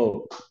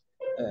 Oh,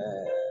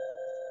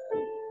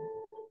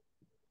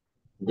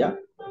 yeah.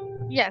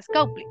 Yes,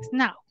 go please.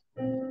 Now.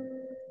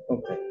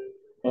 Okay.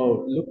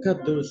 Oh, look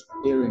at those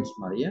earrings,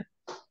 Maria.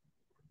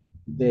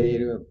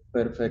 They're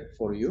perfect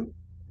for you.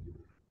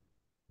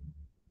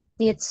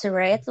 It's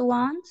red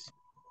ones?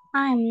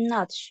 I'm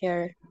not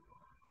sure.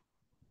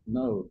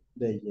 No,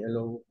 the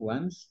yellow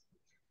ones.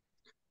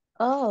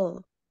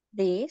 Oh,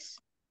 this?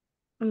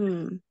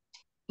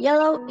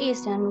 Yellow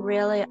isn't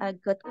really a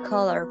good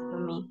color for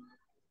me.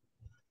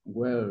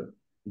 Well,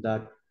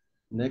 that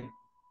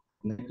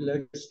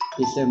necklace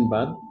isn't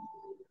bad.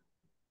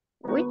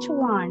 Which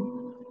one?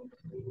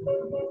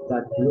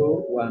 That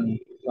blue one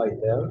right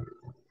there.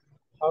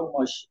 How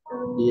much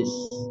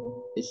is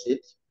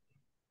it?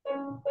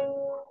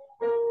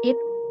 It's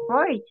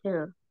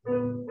 42.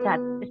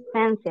 That's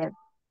expensive.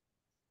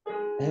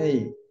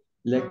 Hey,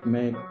 let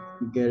me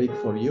get it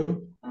for you.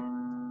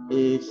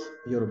 It's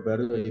your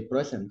birthday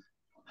present.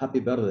 Happy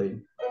birthday.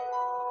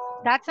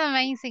 That's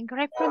amazing.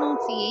 Great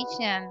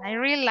pronunciation. I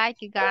really like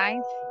it,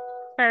 guys.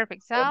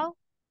 Perfect. So,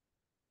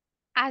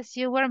 as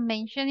you were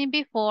mentioning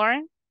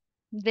before,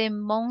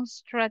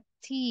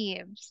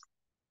 demonstratives.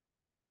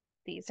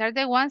 These are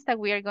the ones that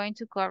we are going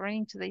to cover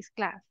in today's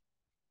class.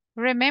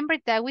 Remember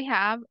that we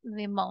have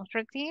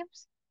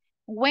demonstratives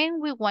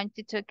when we want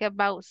to talk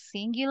about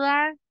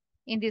singular,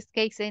 in this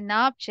case, an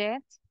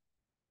object.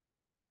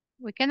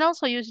 We can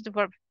also use it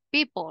for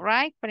people,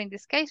 right? But in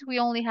this case, we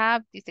only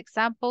have these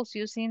examples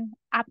using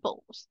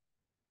apples.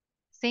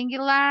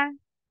 Singular,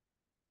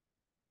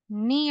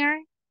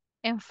 near,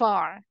 and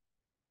far.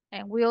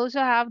 And we also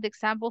have the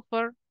example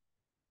for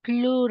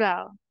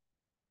plural,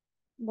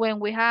 when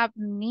we have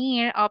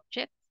near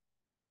objects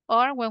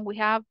or when we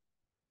have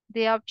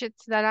the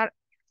objects that are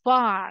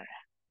far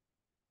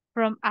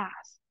from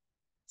us.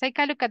 Take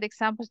a look at the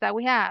examples that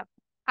we have.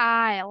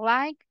 I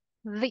like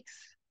this.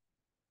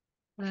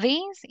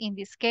 This, in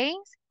this case,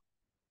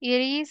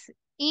 it is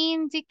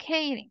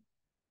indicating,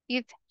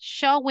 it's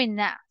showing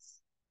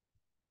us.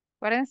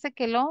 Acuérdense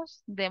que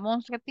los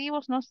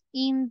demostrativos nos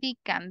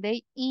indican,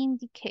 they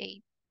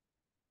indicate.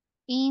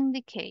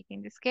 Indicate,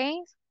 in this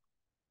case,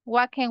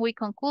 what can we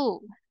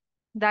conclude?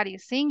 That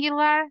is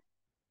singular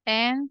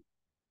and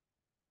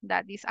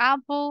that this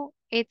apple,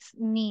 it's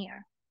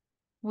near.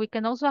 We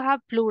can also have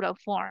plural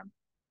form.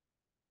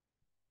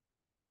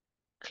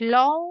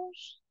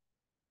 Close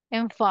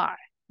and far.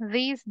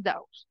 These,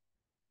 those.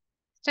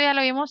 Esto ya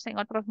lo vimos en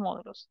otros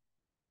módulos.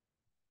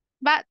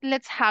 But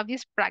let's have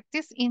this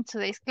practice in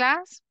today's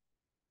class.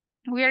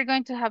 We are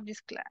going to have this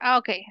class.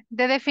 Okay,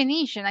 the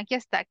definition, aquí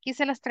está, aquí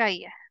se las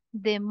traía.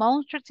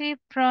 Demonstrative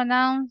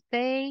pronouns,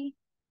 they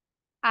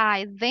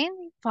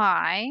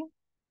identify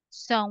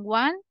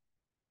someone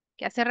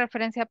que hace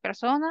referencia a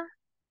persona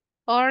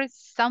or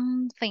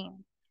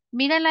something.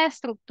 Miren la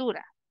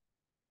estructura.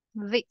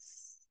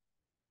 This.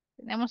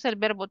 Tenemos el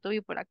verbo to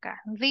be por acá.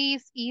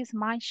 This is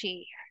my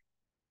chair.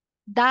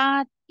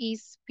 That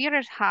is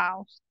Peter's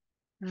house.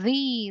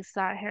 These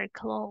are her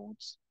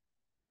clothes.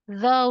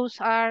 Those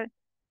are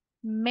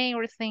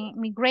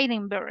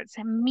migrating birds.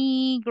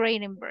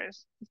 Migrating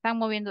birds. Están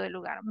moviendo de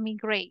lugar.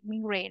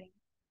 Migrating.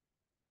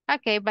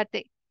 Okay, but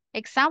the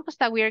examples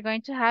that we are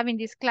going to have in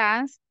this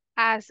class,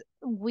 as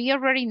we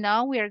already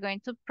know, we are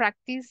going to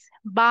practice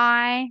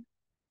by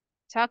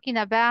talking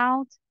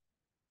about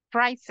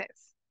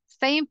prices.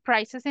 Same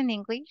prices in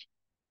English.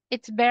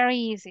 It's very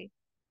easy.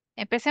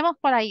 Empecemos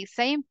por ahí.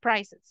 Same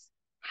prices.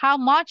 How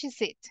much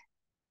is it?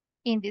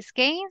 In this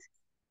case,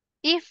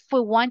 if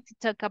we want to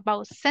talk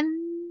about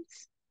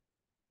cents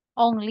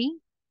only,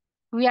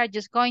 we are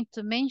just going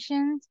to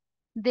mention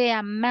the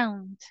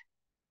amount.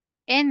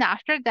 And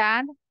after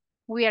that,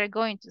 we are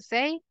going to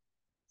say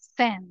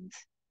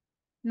cents.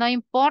 No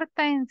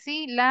importa en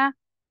sí la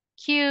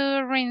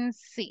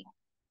currency.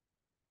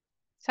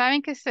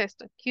 ¿Saben qué es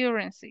esto?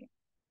 Currency.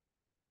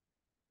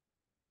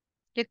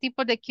 ¿Qué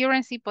tipo de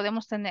currency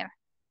podemos tener?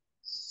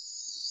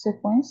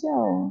 ¿Secuencia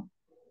o?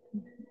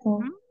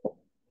 Ujú.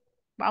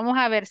 Vamos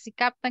a ver si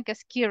captan que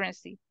es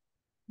currency.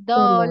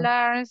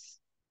 Dólar.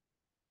 Dollars.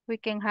 We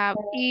can have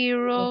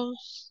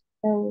euros.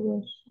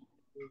 Euros.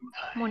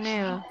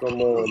 Moneda.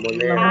 Como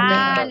moneda.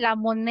 Ah, la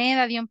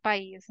moneda de un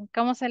país.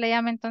 ¿Cómo se le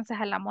llama entonces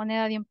a la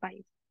moneda de un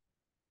país?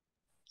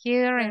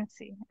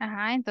 Currency.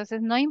 Ajá,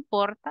 entonces no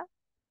importa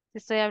si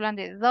estoy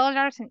hablando de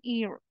dólares en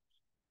euros.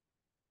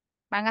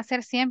 Van a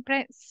ser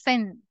siempre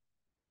cents.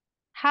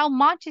 How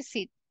much is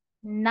it?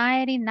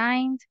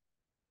 99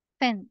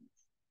 cents.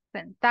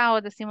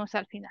 Centavos decimos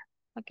al final.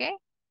 ¿Ok?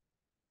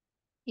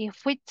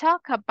 If we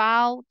talk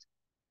about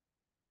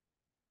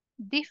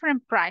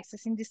different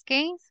prices, in this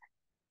case,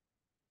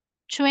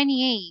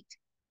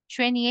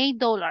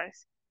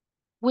 $28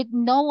 with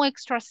no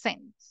extra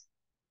cents.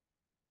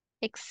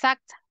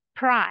 Exact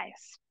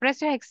price.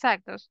 Precios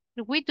exactos.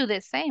 We do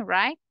the same,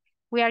 right?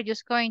 We are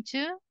just going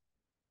to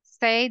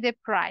say the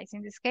price.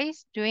 In this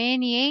case,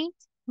 28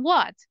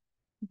 what?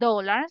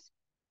 Dollars.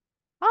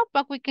 Oh,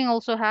 but we can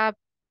also have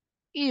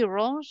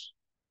euros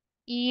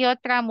y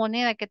otra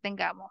moneda que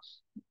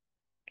tengamos.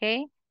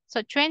 Okay?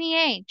 So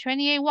 28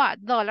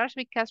 what? Dollars,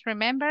 because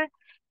remember,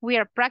 we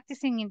are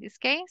practicing in this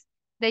case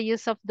the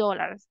use of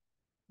dollars.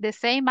 The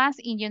same as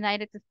in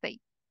United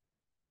States.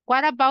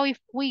 What about if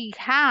we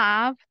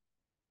have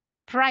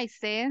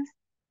prices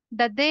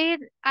that they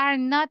are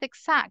not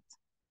exact?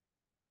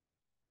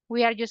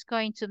 We are just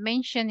going to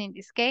mention in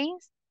this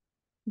case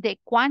the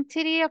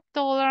quantity of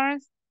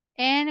dollars,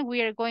 and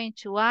we are going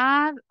to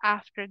add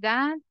after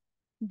that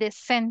the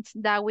cents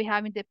that we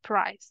have in the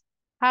price.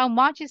 How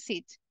much is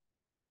it?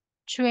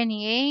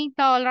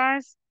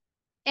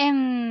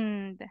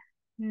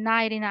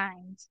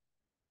 $28.99.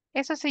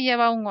 Eso se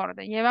lleva un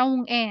orden, lleva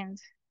un and.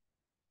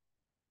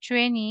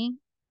 28.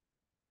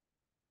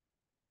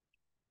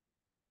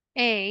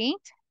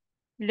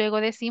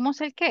 Luego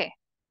decimos el qué.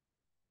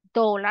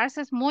 Dólares,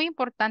 es muy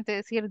importante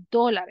decir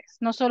dólares,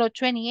 no solo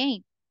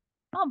 28.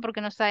 No,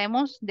 porque no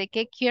sabemos de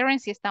qué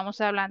currency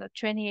estamos hablando.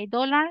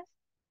 $28.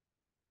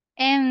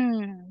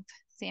 And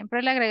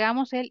siempre le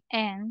agregamos el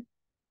and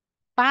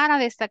para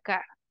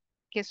destacar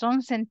que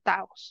son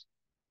centavos.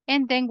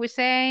 And then we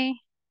say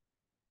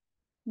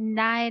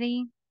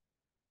 99.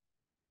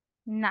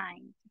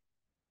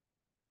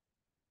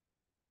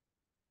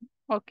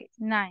 Ok,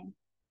 9.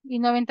 ¿Y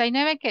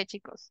 99 qué,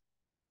 chicos?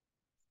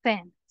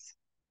 Cents.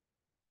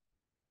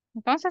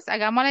 Entonces,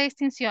 hagamos la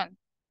distinción.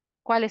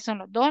 ¿Cuáles son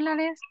los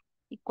dólares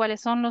y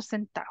cuáles son los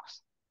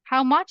centavos?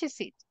 How much is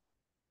it?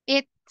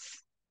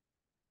 It's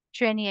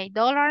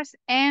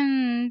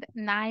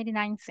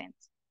 $28.99.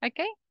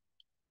 ¿Ok?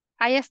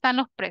 Ahí están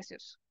los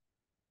precios.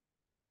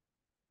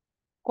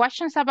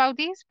 Questions about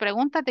this?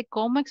 Preguntas de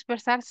cómo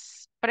expresar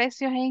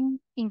precios en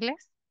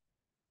inglés.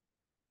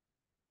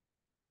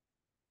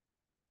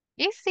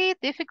 Is it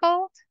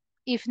difficult?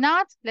 If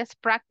not, let's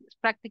practice.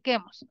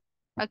 Practiquemos.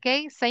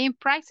 Okay, saying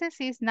prices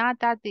is not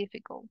that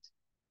difficult.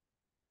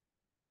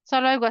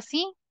 Solo algo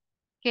así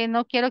que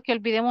no quiero que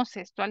olvidemos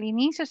esto. Al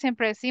inicio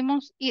siempre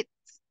decimos it.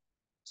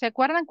 ¿Se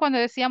acuerdan cuando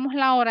decíamos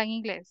la hora en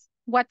inglés?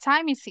 What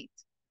time is it?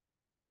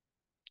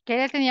 ¿Qué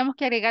le teníamos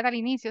que agregar al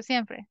inicio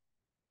siempre?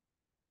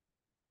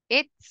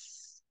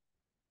 It's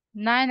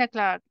 9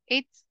 o'clock.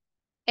 It's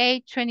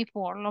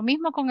 8:24. Lo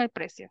mismo con el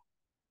precio.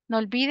 No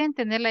olviden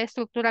tener la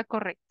estructura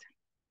correcta.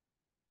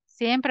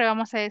 Siempre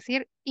vamos a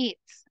decir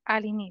it's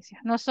al inicio.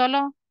 No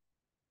solo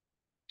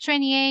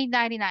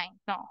 $28.99.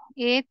 No,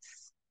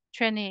 it's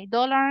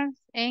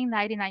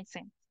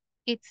 $28.99.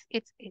 It's.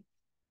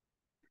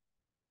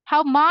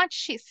 How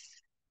much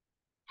is?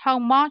 How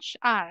much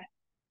are?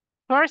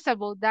 First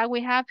of all, that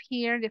we have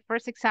here, the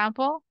first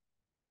example.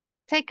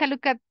 Take a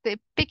look at the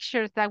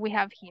pictures that we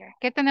have here.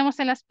 ¿Qué tenemos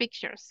en las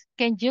pictures?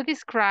 Can you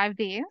describe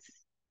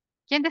this?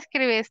 ¿Quién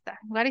describe esta?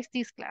 What is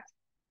this, class?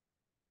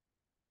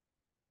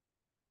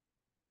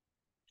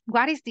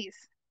 What is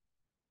this?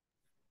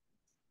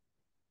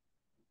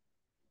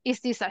 Is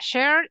this a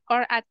shirt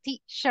or a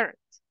t-shirt?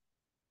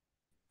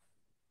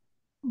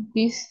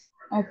 This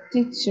A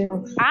teacher.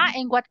 Ah,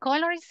 and what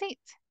color is it?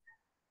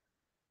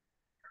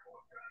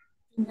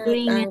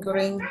 Green.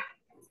 Green.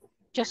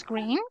 Just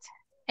green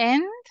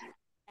and?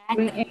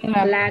 Green and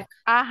black.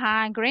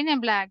 Green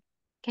and black.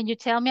 Can you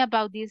tell me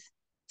about this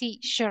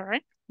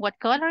t-shirt? What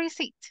color is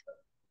it?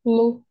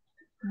 Blue.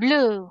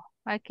 Blue.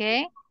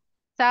 Okay.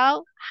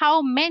 So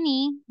how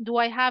many do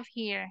I have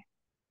here?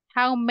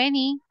 How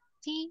many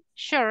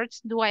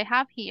t-shirts do I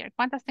have here?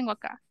 ¿Cuántas tengo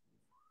acá?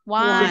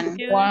 One,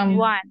 two,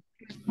 one.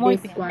 Muy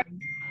bien.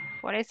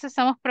 Por eso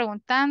estamos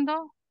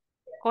preguntando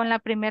con la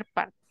primer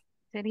parte.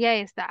 Sería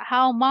esta.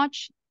 How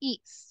much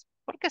is?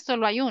 Porque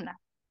solo hay una.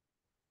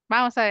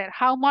 Vamos a ver.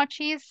 How much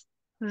is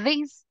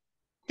this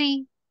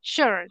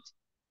t-shirt?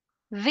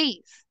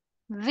 This.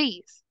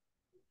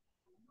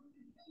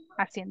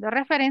 Haciendo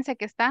referencia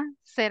que está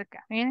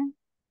cerca. Miren.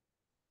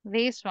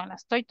 This one. La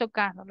estoy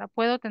tocando. La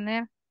puedo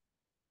tener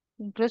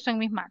incluso en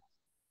mis manos.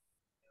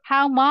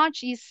 How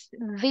much is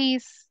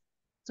this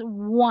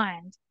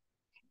one?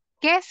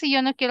 ¿Qué si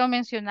yo no quiero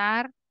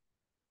mencionar?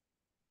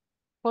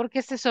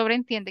 Porque se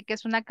sobreentiende que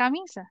es una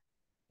camisa.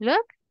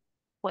 Look,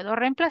 puedo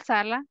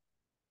reemplazarla.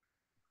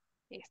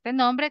 Este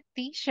nombre,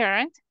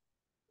 t-shirt,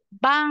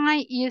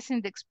 by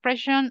using the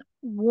expression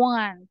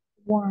one.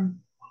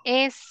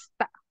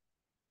 Esta.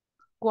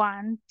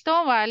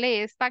 ¿Cuánto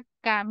vale esta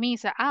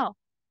camisa? Oh,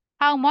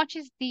 how much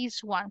is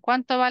this one?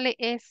 ¿Cuánto vale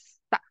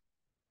esta?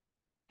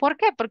 ¿Por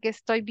qué? Porque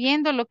estoy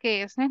viendo lo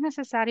que es. No es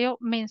necesario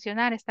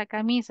mencionar esta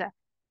camisa.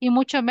 Y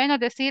mucho menos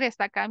decir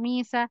esta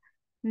camisa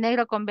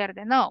negro con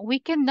verde. No, we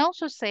can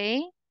also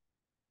say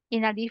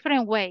in a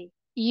different way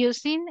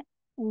using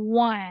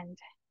one,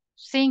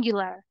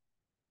 singular.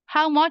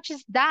 How much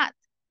is that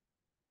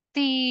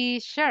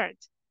t-shirt?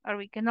 Or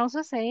we can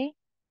also say,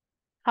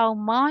 how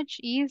much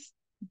is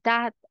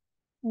that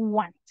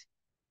one?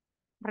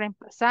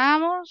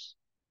 Reemplazamos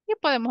y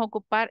podemos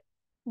ocupar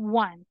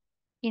one,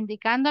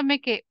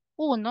 indicándome que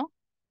uno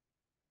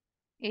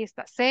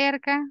está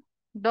cerca,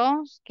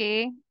 dos,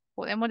 que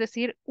podemos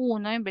decir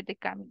uno en vez de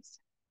camisa.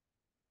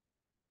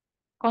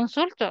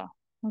 Consulto.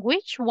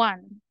 Which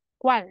one?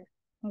 ¿Cuál?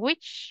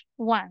 Which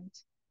one?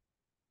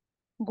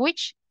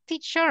 Which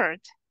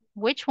t-shirt?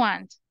 Which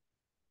one?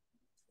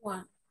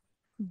 One.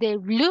 The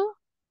blue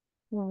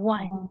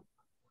one.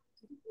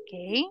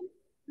 Okay.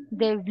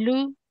 The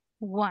blue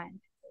one.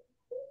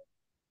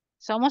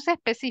 Somos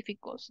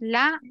específicos.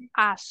 La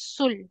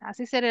azul.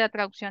 Así sería la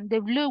traducción. The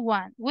blue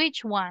one.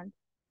 Which one?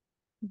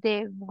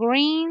 The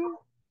green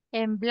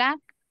and black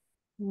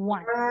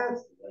one.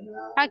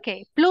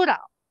 Okay. Plural.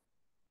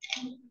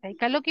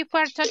 Take a look if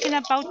we're talking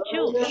about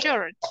two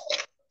shirts.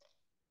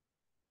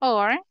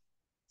 Or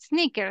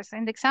sneakers.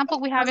 In the example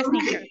we have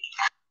sneakers.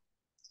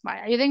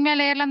 Vaya, ayúdenme a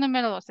leer la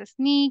número 12.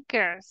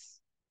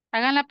 Sneakers.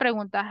 Hagan la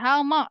pregunta.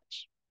 How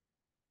much?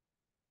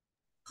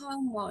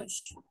 How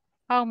much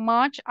How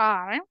much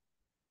are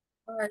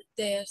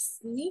the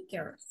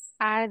sneakers?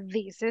 are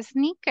these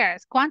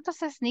sneakers? ¿Cuántos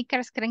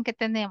sneakers creen que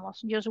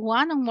tenemos? Just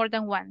one or more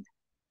than one?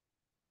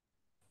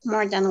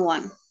 More than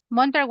one.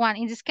 More than one.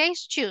 In this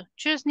case, two.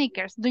 Two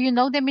sneakers. Do you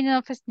know the meaning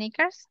of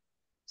sneakers?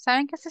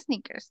 ¿Saben qué es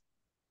sneakers?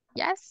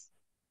 Yes.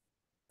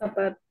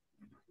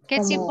 ¿Qué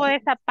tipo de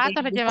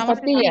zapatos les llamamos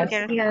Zapatillas.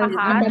 sneakers?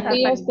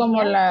 Zapatillas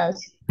como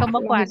las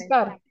 ¿Cómo cuáles?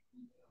 All-Star.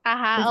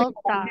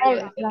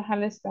 All-Star. Las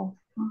All-Star.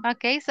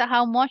 Okay, so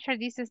how much are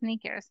these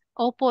sneakers?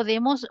 O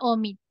podemos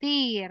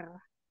omitir.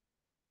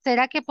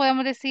 ¿Será que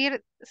podemos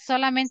decir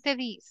solamente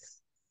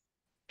these?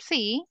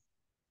 Sí.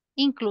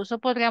 Incluso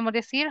podríamos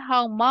decir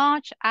how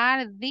much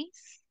are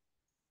these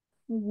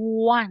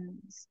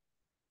ones.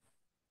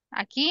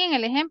 Aquí en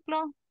el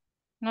ejemplo,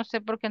 no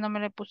sé por qué no me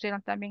le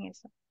pusieron también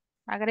eso.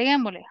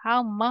 Agreguémosle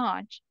how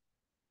much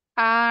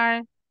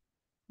are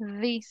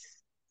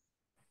these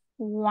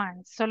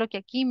ones. Solo que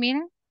aquí,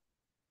 miren,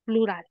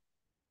 plural.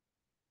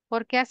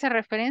 Porque hace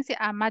referencia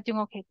a más de un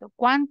objeto.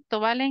 ¿Cuánto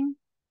valen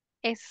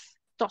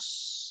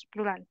estos?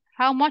 Plural.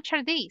 How much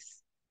are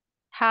these?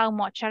 How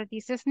much are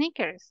these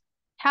sneakers?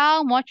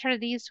 How much are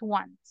these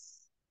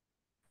ones?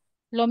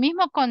 Lo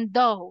mismo con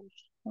those,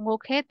 un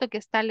objeto que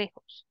está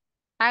lejos.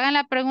 Hagan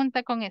la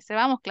pregunta con ese.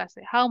 Vamos,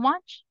 clase. How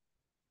much?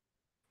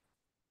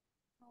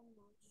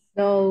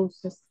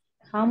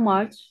 How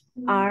much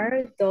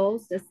are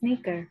those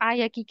sneakers?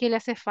 Ay, aquí ¿qué le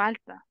hace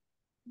falta?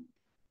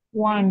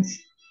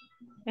 Ones.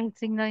 El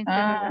signo de Sí.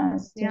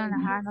 interrogación.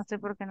 Ajá, no sé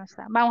por qué no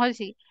está. Vamos a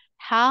decir,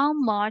 how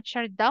much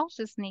are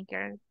those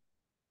sneakers?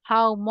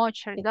 How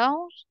much are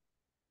those?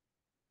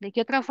 ¿De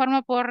qué otra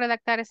forma puedo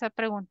redactar esa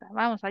pregunta?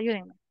 Vamos,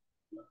 ayúdenme.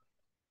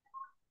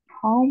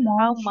 How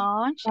How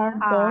much much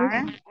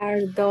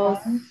Are those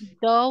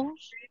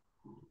those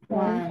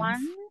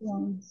ones?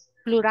 ones?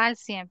 Plural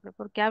siempre,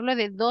 porque hablo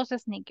de dos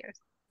sneakers.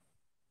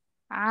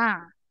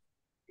 Ah,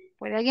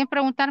 ¿puede alguien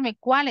preguntarme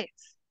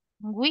cuáles?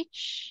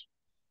 Which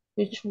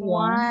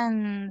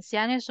one? ones?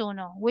 Ya no es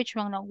uno. Which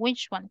one? No,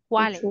 which one?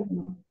 ¿Cuáles?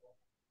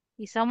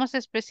 Y somos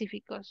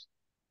específicos.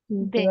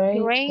 The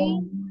gray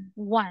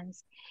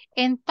ones.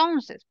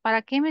 Entonces,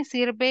 ¿para qué me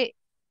sirve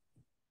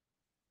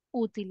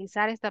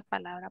utilizar esta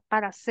palabra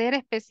para ser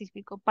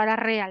específico, para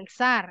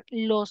realzar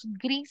los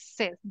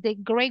grises, the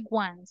gray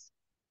ones.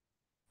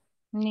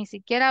 Ni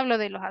siquiera hablo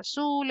de los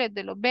azules,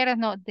 de los verdes,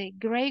 no, the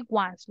gray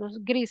ones, los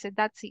grises,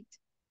 that's it.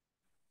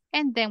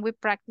 And then we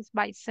practice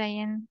by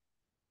saying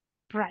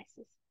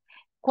prices.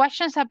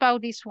 Questions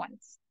about these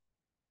ones?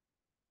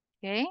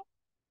 Okay.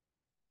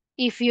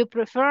 If you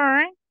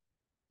prefer,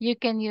 you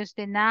can use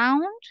the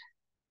noun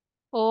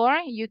or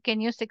you can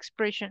use the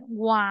expression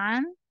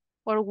one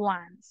or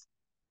ones.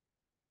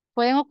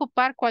 Pueden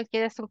ocupar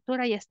cualquier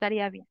estructura y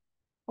estaría bien.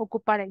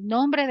 Ocupar el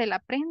nombre de la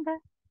prenda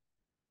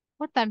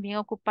o también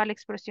ocupar la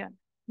expresión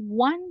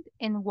one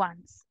and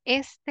ones.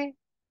 Este,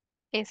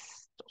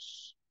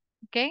 estos.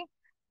 Okay.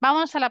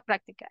 Vamos a la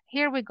práctica.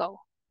 Here we go.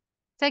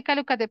 Take a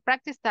look at the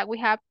practice that we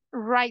have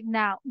right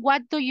now.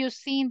 What do you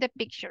see in the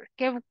picture?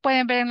 ¿Qué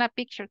pueden ver en la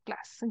picture,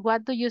 class?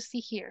 What do you see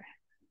here?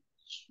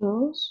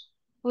 Shoes.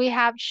 We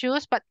have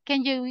shoes, but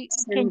can you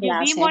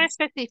be more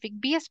specific?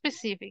 Be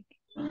specific.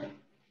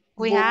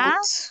 We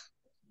have,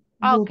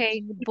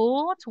 okay,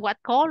 boots. What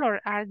color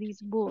are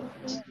these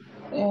boots?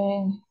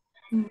 Brown.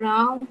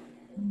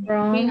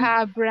 We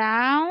have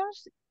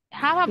browns.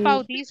 How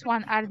about this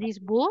one? Are these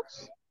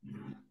boots?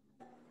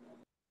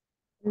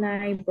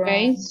 Light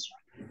brown.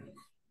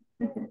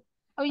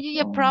 Oh,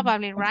 yeah,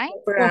 probably, right?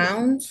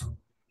 Browns.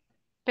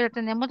 Pero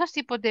tenemos dos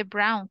tipos de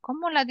brown.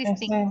 ¿Cómo la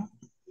distingo?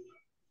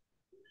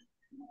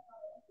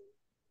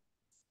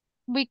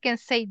 We can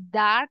say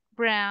dark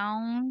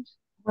brown.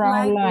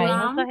 Brown light.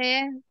 Nosotros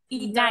es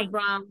Y dark light.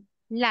 brown.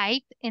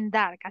 Light and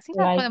dark. Así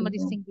las Light podemos y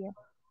dark. distinguir.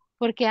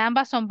 Porque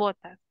ambas son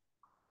botas.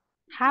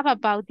 How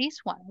about this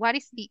one? What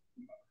is it?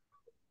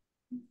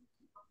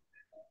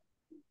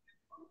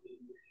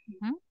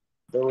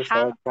 Those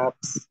are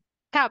cups.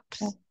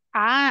 Cups.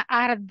 Ah,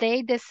 are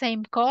they the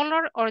same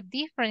color or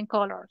different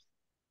colors?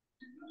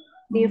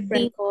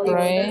 Different colors.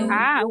 Gray.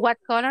 Ah, what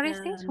color is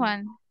this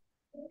one?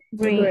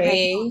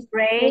 Gray.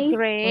 The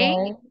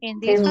gray.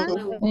 And this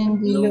one? And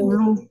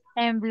blue.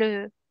 En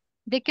blue.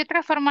 ¿De qué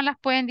otra forma las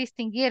pueden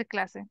distinguir,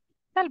 clase?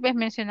 Tal vez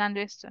mencionando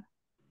esto.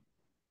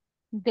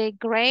 The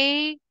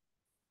gray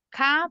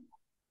cap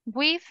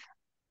with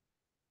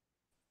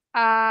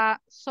a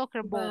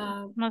soccer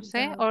ball, no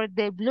sé, or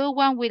the blue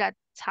one with a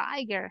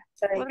tiger.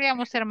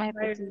 Podríamos ser más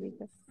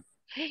específicos.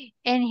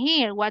 And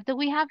here, what do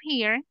we have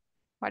here?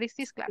 What is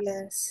this class?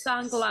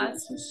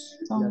 Sunglasses.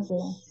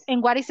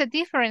 And what is the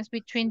difference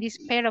between this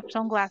pair of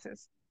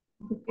sunglasses?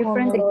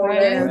 Different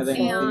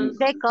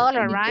The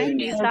color, right?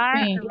 These are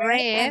Pink.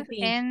 red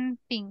and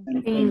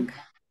pink.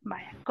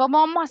 Vaya, ¿cómo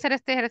vamos a hacer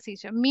este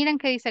ejercicio? Miren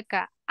que dice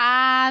acá,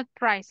 add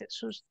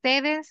prices.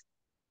 Ustedes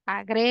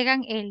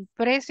agregan el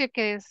precio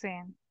que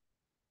deseen.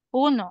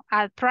 Uno,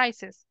 add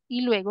prices.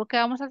 Y luego, ¿qué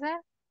vamos a hacer?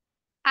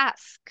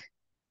 Ask.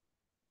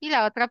 Y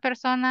la otra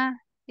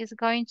persona is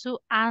going to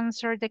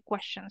answer the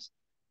questions.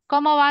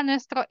 ¿Cómo va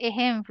nuestro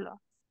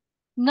ejemplo?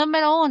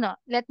 Número uno,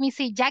 let me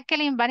see,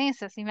 Jacqueline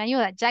Vanessa, si me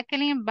ayuda.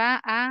 Jacqueline va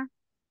a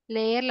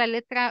leer la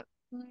letra,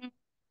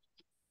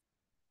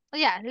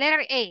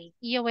 letter A,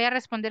 y yo voy a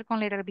responder con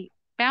letter B.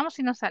 Veamos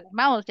si nos sale.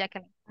 Vamos,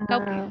 Jacqueline.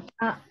 Go, please.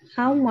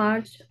 How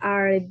much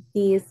are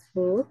these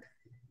books?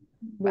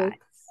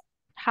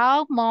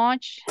 How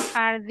much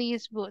are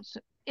these boots?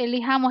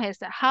 Elijamos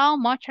esta. How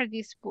much are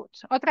these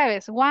boots? Otra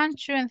vez. 1,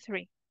 2, and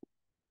 3.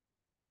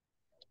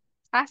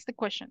 Ask the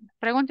question.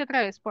 Pregunte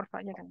otra vez, por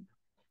favor.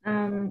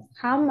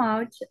 How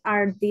much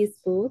are these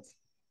boots?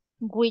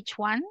 Which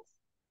ones?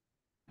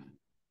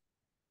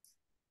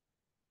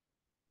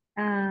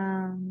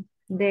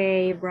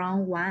 The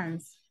brown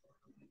ones.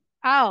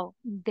 Oh,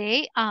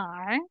 they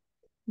are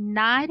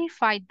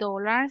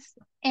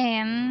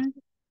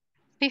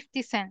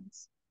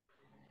 $95.50.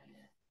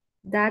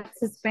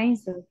 That's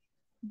expensive.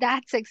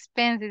 That's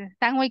expensive.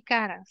 Están muy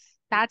caras.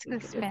 That's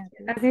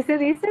expensive. Así se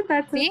dice,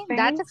 that's Sí, expensive.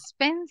 that's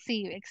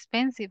expensive.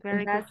 Expensive.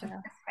 Very That's good.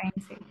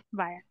 expensive.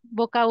 Vaya.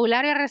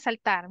 Vocabulario a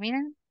resaltar.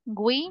 Miren.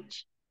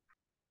 Which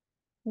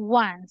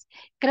ones.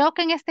 Creo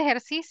que en este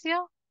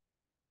ejercicio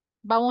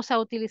vamos a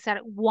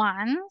utilizar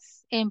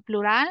ones en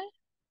plural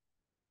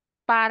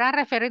para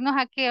referirnos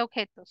a qué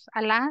objetos.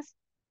 A las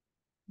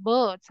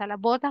bots, a las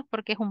botas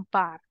porque es un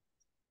par.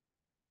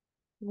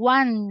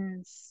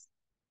 Ones.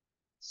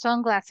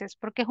 Sunglasses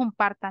porque es un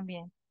par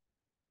también.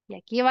 Y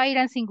aquí va a ir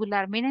en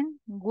singular. Miren,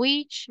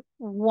 which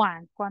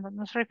one, cuando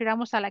nos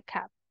refiramos a la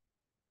cap.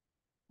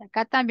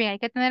 Acá también hay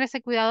que tener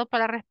ese cuidado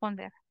para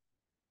responder.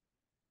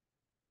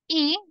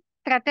 Y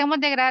tratemos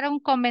de agregar un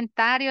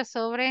comentario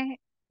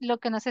sobre lo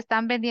que nos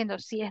están vendiendo.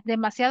 Si es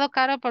demasiado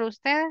caro para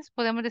ustedes,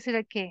 podemos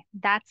decir que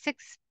that's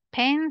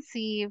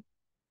expensive.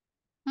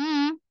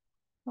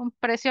 Un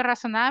precio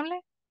razonable.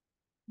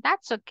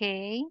 That's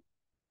okay.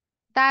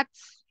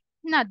 That's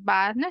not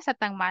bad. No está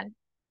tan mal.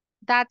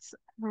 That's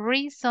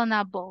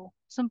reasonable.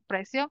 Es un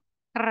precio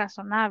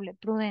razonable,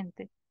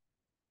 prudente.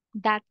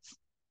 That's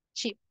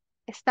cheap.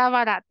 Está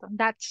barato.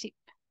 That's cheap.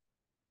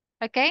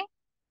 ¿Ok?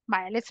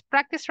 Vale, let's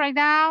practice right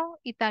now.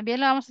 Y también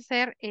lo vamos a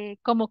hacer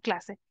como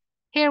clase.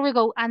 Here we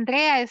go.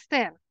 Andrea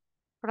Esther.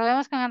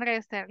 Probemos con Andrea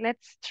Esther.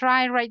 Let's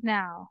try right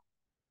now.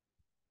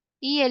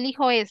 y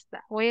elijo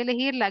esta. Voy a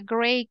elegir la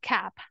gray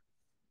cap.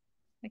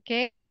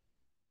 ¿Ok?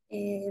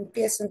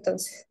 Empiezo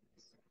entonces.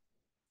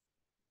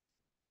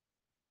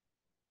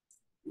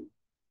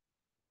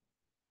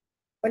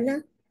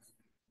 Hola.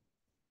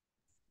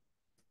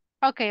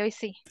 Ok, hoy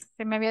sí.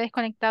 Se me había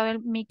desconectado el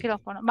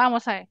micrófono.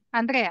 Vamos a ver.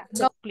 Andrea,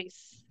 go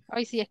please.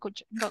 Hoy sí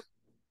escucho. Go.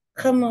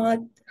 How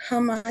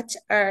much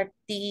are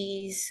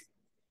these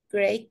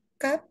gray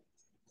cap?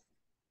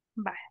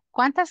 Vale.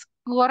 ¿Cuántas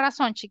gorras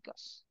son,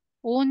 chicos?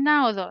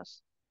 ¿Una o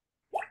dos?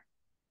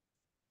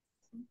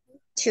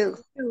 Two.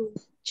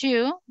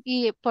 Two.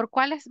 ¿Y por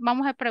cuáles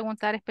vamos a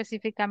preguntar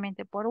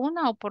específicamente? ¿Por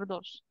una o por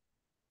dos?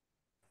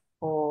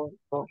 Por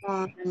dos.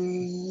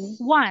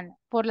 One.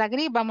 Por la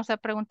gris vamos a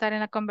preguntar en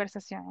la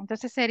conversación.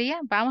 Entonces sería,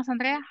 vamos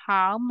Andrea,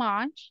 how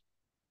much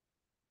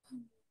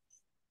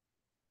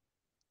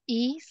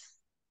is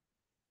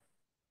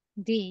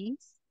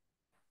this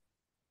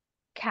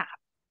cap?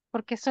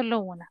 Porque es solo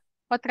una.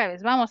 Otra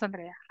vez, vamos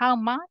Andrea. How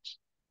much?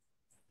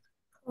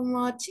 How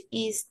much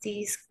is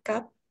this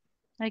cap?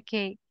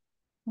 Okay.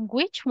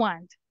 Which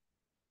one?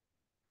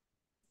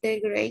 The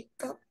gray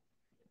cap.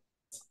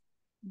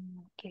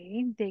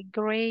 Okay, the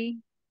gray.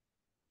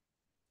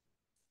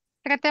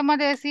 Tratemos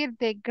de decir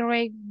the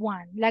gray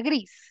one. La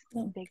gris.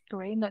 No. The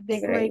gray, no, the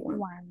The gray gray one.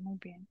 one. Muy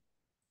bien.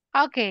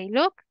 Okay,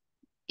 look.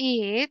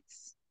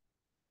 It's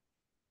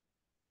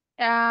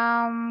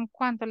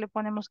 ¿cuánto le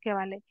ponemos que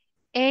vale?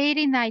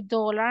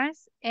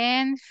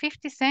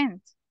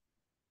 $89.50.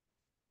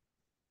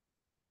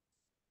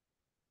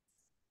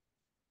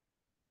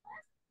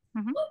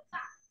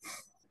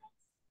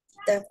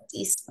 That's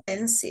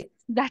expensive.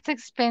 That's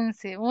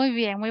expensive. Muy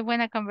bien, muy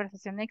buena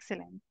conversación.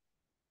 Excelente.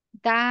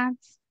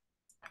 That's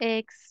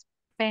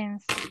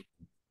expensive.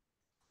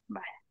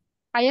 Vale.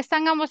 Ahí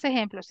están ambos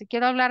ejemplos. Si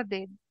quiero hablar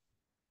de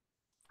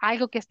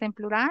algo que esté en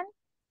plural,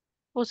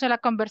 uso la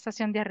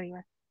conversación de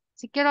arriba.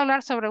 Si quiero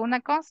hablar sobre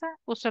una cosa,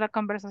 uso la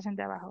conversación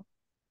de abajo.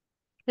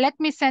 Let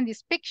me send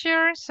this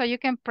picture so you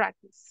can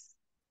practice.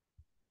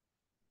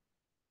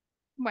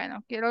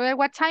 Bueno, quiero ver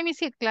what time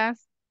is it,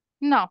 class.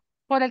 No,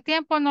 por el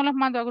tiempo no los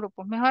mando a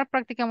grupos. Mejor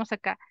practicamos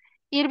acá.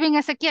 Irving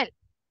Ezequiel.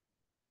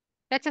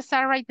 Let's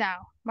start right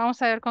now.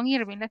 Vamos a ver con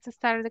Irving. Let's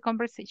start the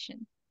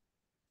conversation.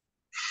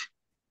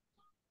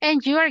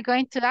 And you are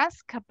going to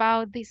ask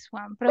about this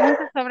one.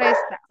 Pregunta sobre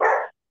esta.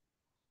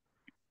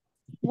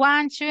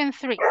 1, 2, and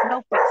 3.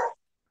 Go, please.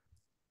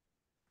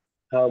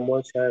 How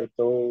much are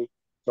those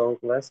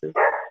sunglasses?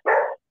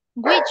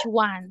 Which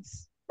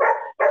ones?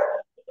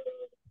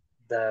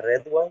 The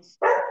red ones?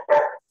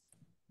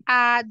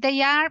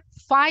 They are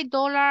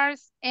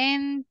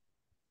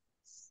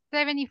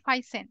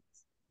 $5.75.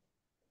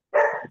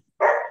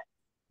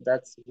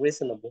 That's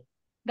reasonable.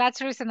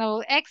 That's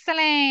reasonable.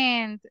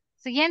 Excellent.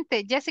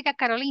 Siguiente, Jessica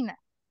Carolina.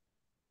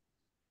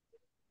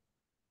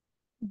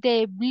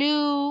 The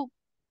blue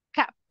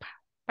cap.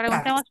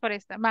 Preguntemos por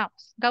esta.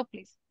 Vamos, go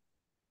please.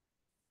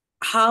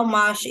 How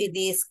much is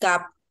this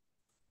cap?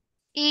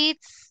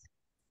 It's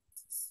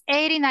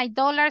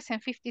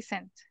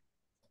 $89.50.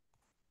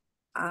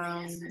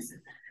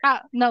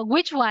 No,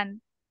 which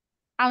one?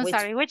 I'm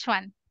sorry, which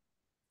one?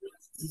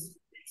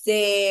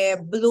 The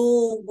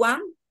blue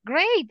one.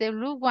 Great, the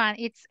blue one.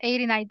 It's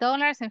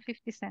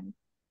 $89.50.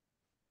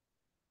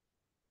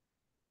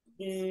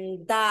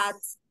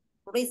 That's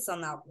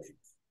reasonable.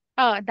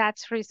 Oh,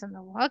 that's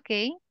reasonable.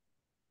 Okay.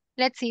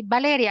 Let's see.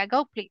 Valeria,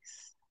 go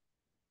please.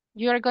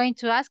 You are going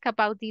to ask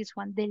about this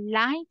one. The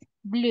light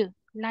blue.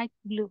 Light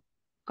blue.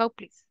 Go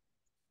please.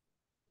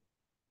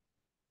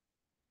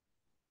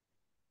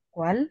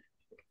 ¿Cuál?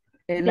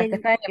 La que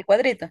está en el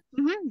cuadrito.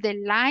 The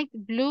light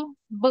blue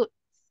boots.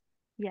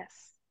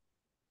 Yes.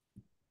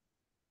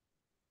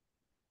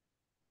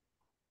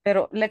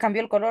 Pero le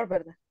cambió el color,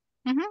 ¿verdad?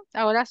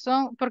 Ahora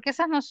son, porque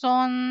esas no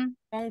son...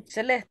 Son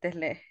celestes,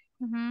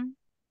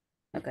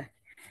 Okay.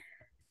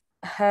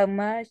 How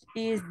much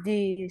is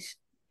this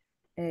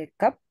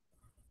cup?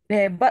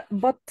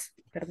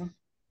 Perdón.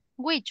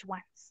 Which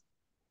ones?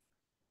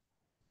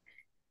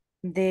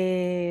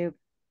 The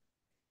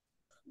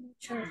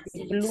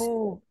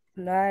blue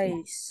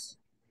light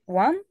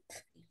one?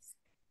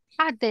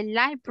 The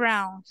light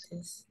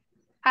browns.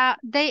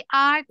 They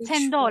are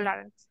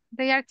 $10.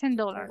 They are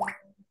 $10.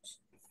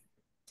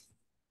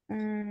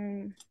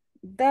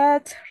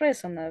 That's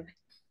reasonable.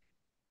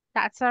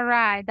 That's all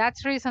right.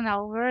 That's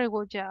reasonable. Very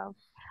good job.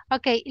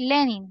 Okay,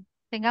 Lenin.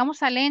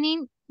 Tengamos a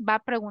Lenin, va a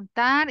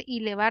preguntar y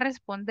le va a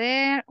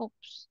responder.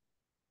 Ups.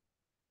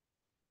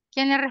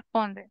 ¿Quién le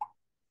responde?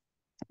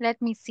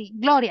 Let me see.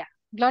 Gloria.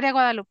 Gloria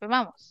Guadalupe,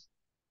 vamos.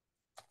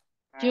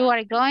 You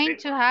are going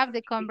to have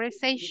the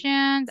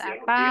conversation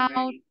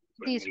about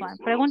this one.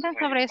 Pregunten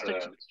sobre esto,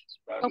 chicos.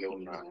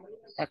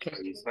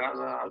 Okay.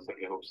 How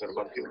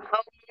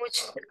much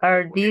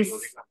are these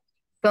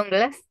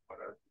sunglasses?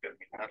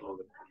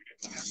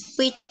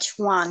 Which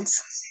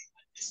ones?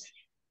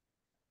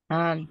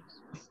 The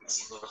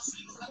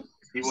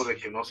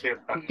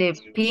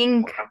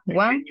pink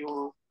one.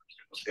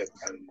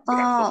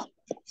 Oh,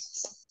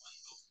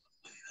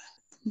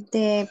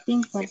 The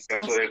pink one.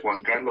 caso de Juan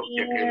Carlos,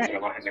 ya que él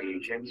trabaja en el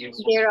ingenio.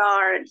 There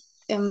are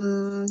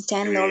 $10.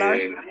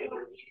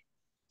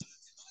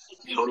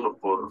 Solo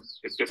por...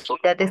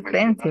 That's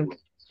expensive.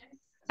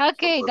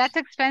 Okay, that's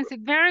expensive.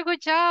 Very good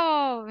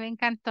job. Me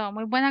encantó.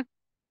 Muy buena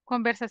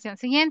conversación.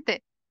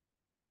 Siguiente.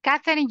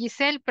 Catherine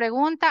Giselle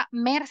pregunta,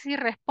 Mercy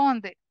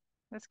responde.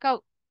 Let's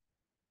go.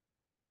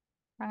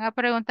 Van a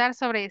preguntar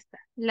sobre esta.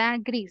 La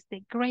gris,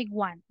 the gray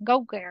one.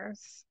 Go,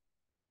 girls.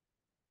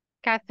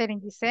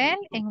 Catherine Giselle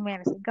and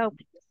Mercy. Go,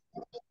 please.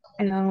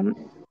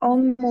 How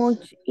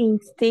much in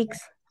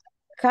sticks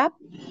cup?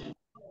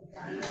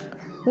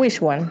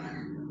 Which one?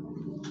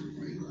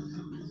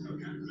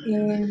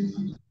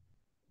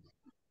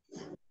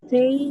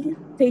 Say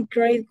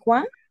grade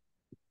one.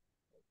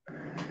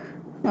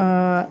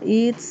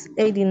 It's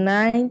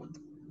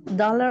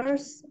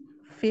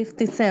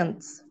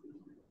 $89.50.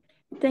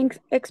 Thanks,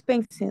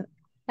 expensive.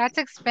 That's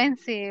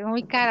expensive.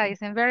 Muy cara,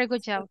 dicen. Very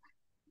good job.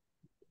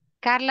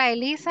 Carla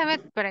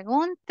Elizabeth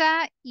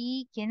pregunta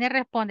y ¿quién le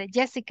responde?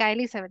 Jessica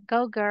Elizabeth.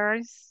 Go,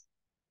 girls.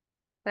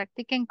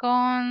 Practiquen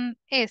con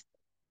esto.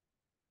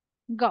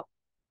 Go.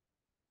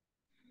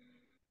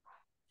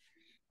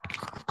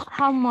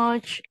 How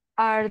much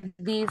are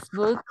these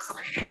books?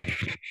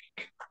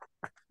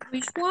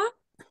 Which one?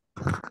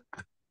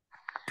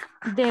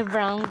 The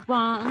brown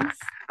ones.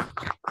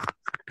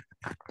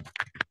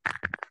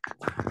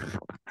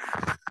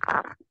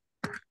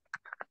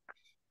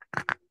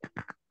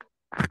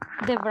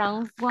 The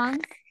brown ones.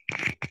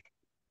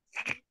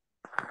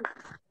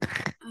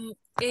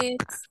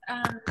 It's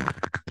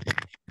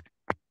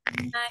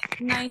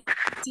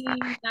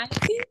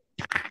 1990.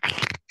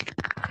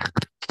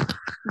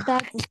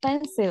 That's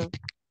expensive.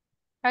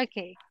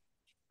 Ok.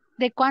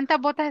 ¿De cuántas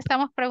botas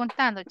estamos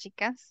preguntando,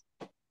 chicas?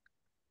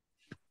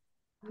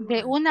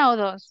 ¿De una o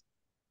dos?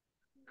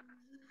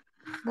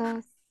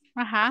 Dos.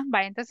 Ajá,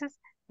 vaya, entonces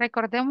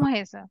recordemos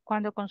eso.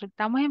 Cuando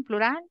consultamos en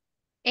plural,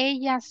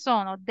 ellas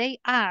son o they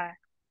are.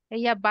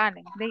 Ellas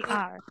valen, they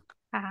are.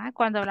 Ajá,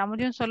 cuando hablamos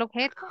de un solo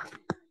objeto,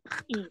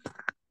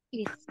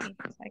 it's,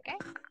 okay?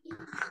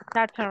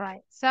 That's all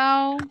right.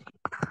 So,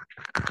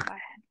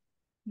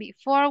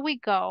 before we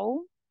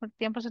go, el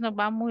tiempo se nos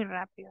va muy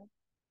rápido.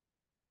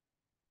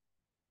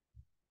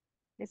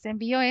 Les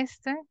envío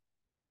este.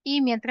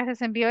 Y mientras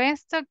les envío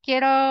esto,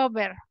 quiero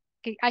ver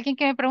que alguien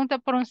que me pregunta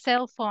por un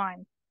cell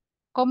phone.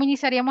 ¿Cómo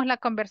iniciaríamos la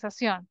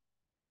conversación?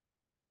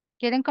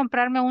 ¿Quieren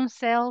comprarme un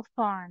cell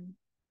phone?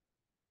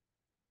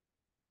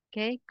 ¿Ok?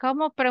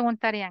 ¿Cómo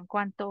preguntarían?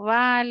 ¿Cuánto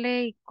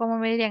vale? ¿Y cómo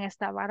me dirían?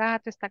 ¿Está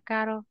barato? ¿Está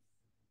caro?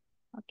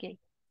 Ok.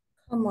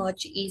 How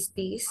much is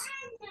this?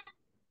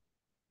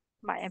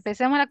 Vale,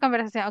 empecemos la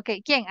conversación. Ok,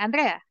 ¿quién?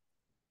 ¿Andrea?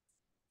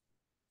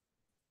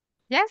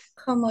 Yes?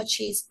 How much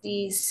is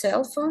this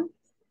cell phone?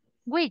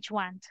 Which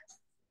one?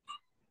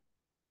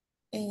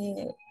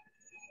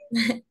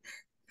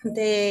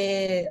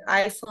 The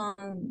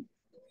iPhone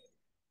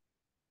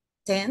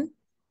 10.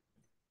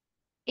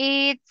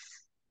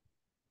 It's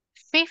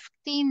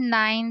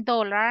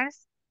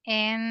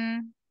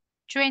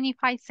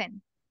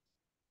 $59.25.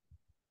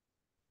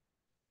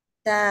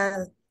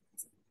 That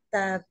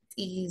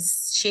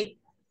is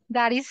cheap.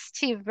 That is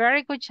cheap.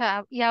 Very good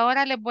job. Y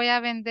ahora les voy a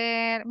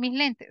vender mis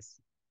lentes.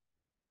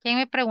 ¿Quién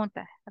me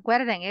pregunta?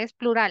 Acuerden, es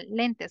plural.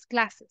 Lentes,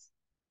 clases.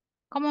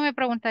 ¿Cómo me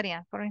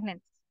preguntarían por mis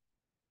lentes?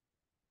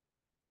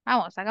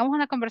 Vamos, hagamos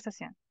una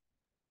conversación.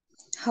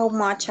 How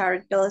much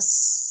are those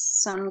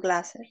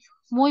sunglasses?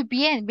 Muy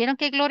bien. ¿Vieron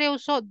que Gloria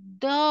usó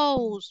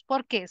those?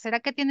 ¿Por qué? ¿Será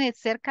que tiene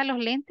cerca los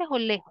lentes o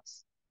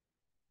lejos?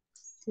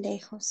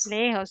 Lejos.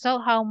 Lejos. So,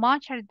 how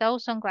much are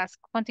those sunglasses?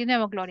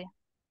 Continuemos, Gloria.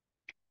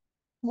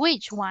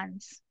 Which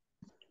ones?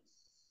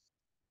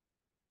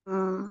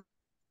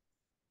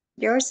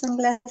 Your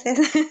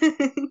sunglasses.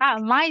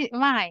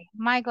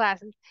 My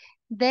glasses.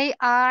 They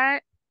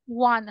are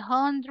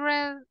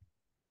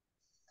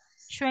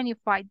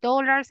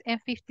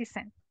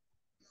 $125.50.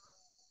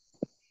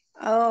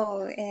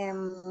 Oh,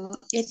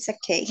 it's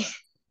okay.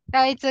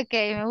 Oh, it's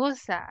okay, me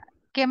gusta.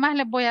 ¿Qué más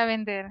les voy a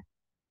vender?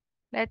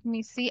 Let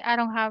me see, I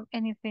don't have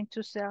anything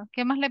to sell.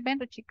 ¿Qué más les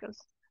vendo, chicos?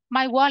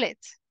 My wallet.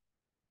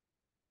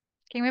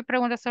 ¿Quién me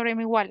pregunta sobre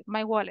mi wallet?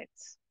 My wallet.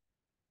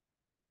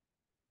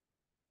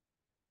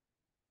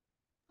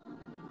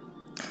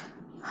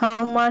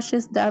 How much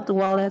is that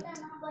wallet?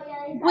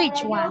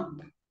 Which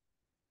one?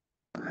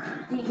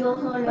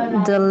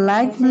 The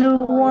light blue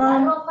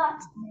one?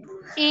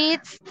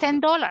 It's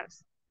 $10.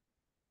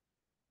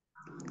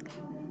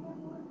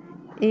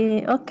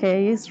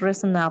 Okay, it's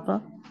reasonable.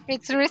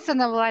 It's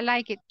reasonable, I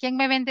like it. ¿Quién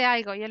me vende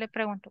algo? Yo le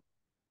pregunto.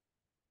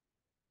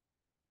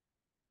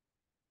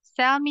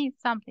 Sell me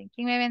something.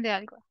 ¿Quién me vende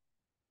algo?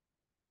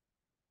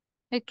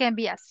 It can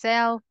be a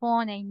cell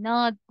phone, a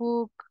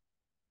notebook,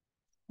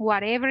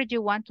 whatever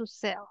you want to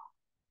sell.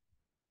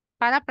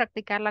 Para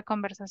practicar la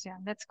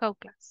conversación. Let's go,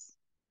 class.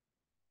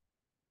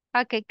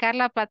 Okay,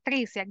 Carla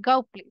Patricia,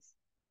 go please.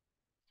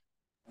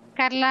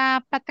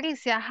 Carla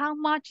Patricia, how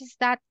much is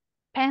that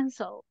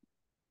pencil?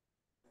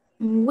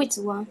 Which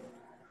one?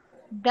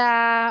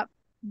 The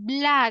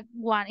Black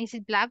one. Is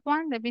it black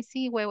one? Let me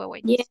see.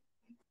 Wait. Yeah.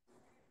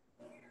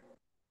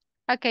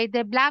 Okay,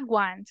 the black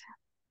one.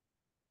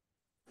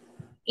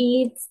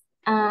 It's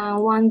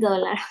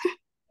 $1.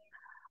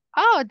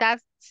 Oh,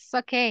 that's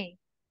okay.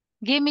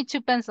 Give me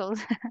 2 pencils.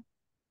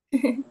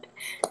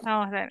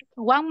 Vamos a ver.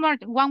 One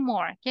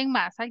more. ¿Quién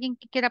más? ¿Alguien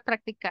que quiera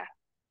practicar?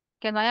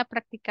 Que no haya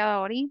practicado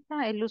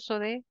ahorita el uso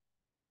de,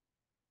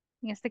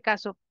 en este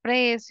caso,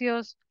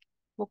 precios,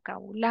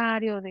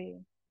 vocabulario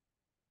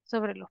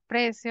sobre los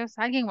precios.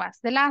 ¿Alguien más?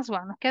 The last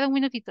one. Nos queda un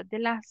minutito. The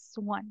last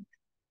one.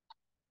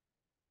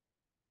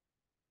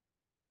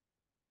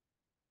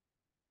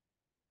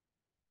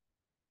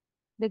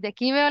 Desde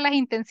aquí veo las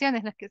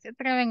intenciones, los que se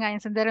atreven a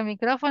encender el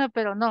micrófono,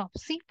 pero no.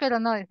 Sí, pero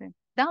no, dicen.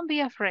 Don't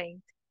be afraid.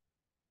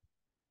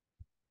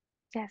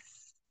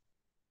 Yes.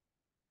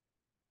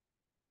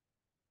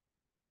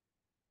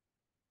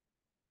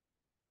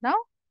 ¿No?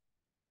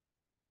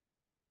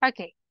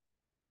 Okay.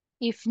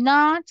 If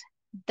not,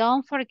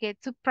 don't forget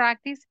to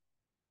practice.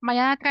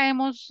 Mañana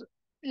traemos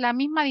la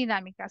misma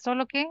dinámica,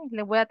 solo que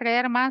le voy a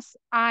traer más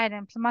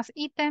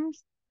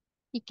ítems,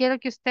 y quiero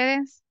que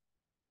ustedes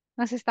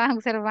nos están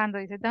observando.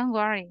 Dice, don't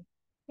worry.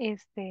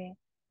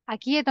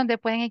 Aquí es donde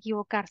pueden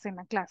equivocarse en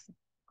la clase.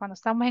 Cuando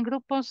estamos en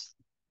grupos,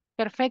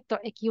 perfecto,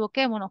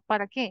 equivoquémonos.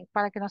 ¿Para qué?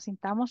 Para que nos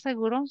sintamos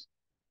seguros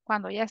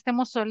cuando ya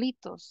estemos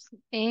solitos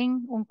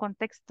en un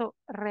contexto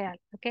real.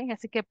 ¿Ok?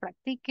 Así que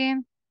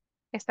practiquen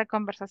esta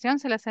conversación,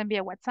 se las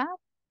envía WhatsApp.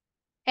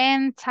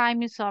 And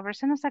time is over.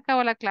 Se nos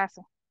acabó la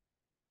clase.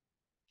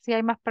 Si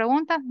hay más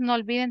preguntas, no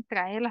olviden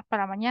traerlas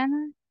para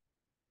mañana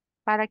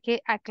para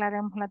que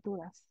aclaremos las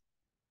dudas.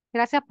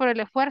 Gracias por el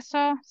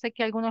esfuerzo. Sé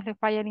que a algunos les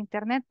falla el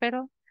internet,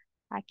 pero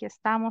aquí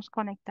estamos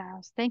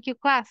conectados. Thank you,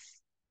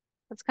 class.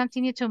 Let's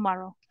continue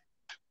tomorrow.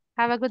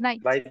 Have a good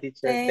night. Bye,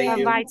 teacher. Thank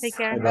you. Bye-bye. Take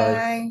care.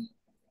 Bye.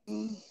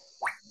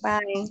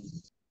 Bye.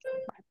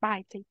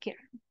 Bye-bye. Take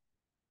care.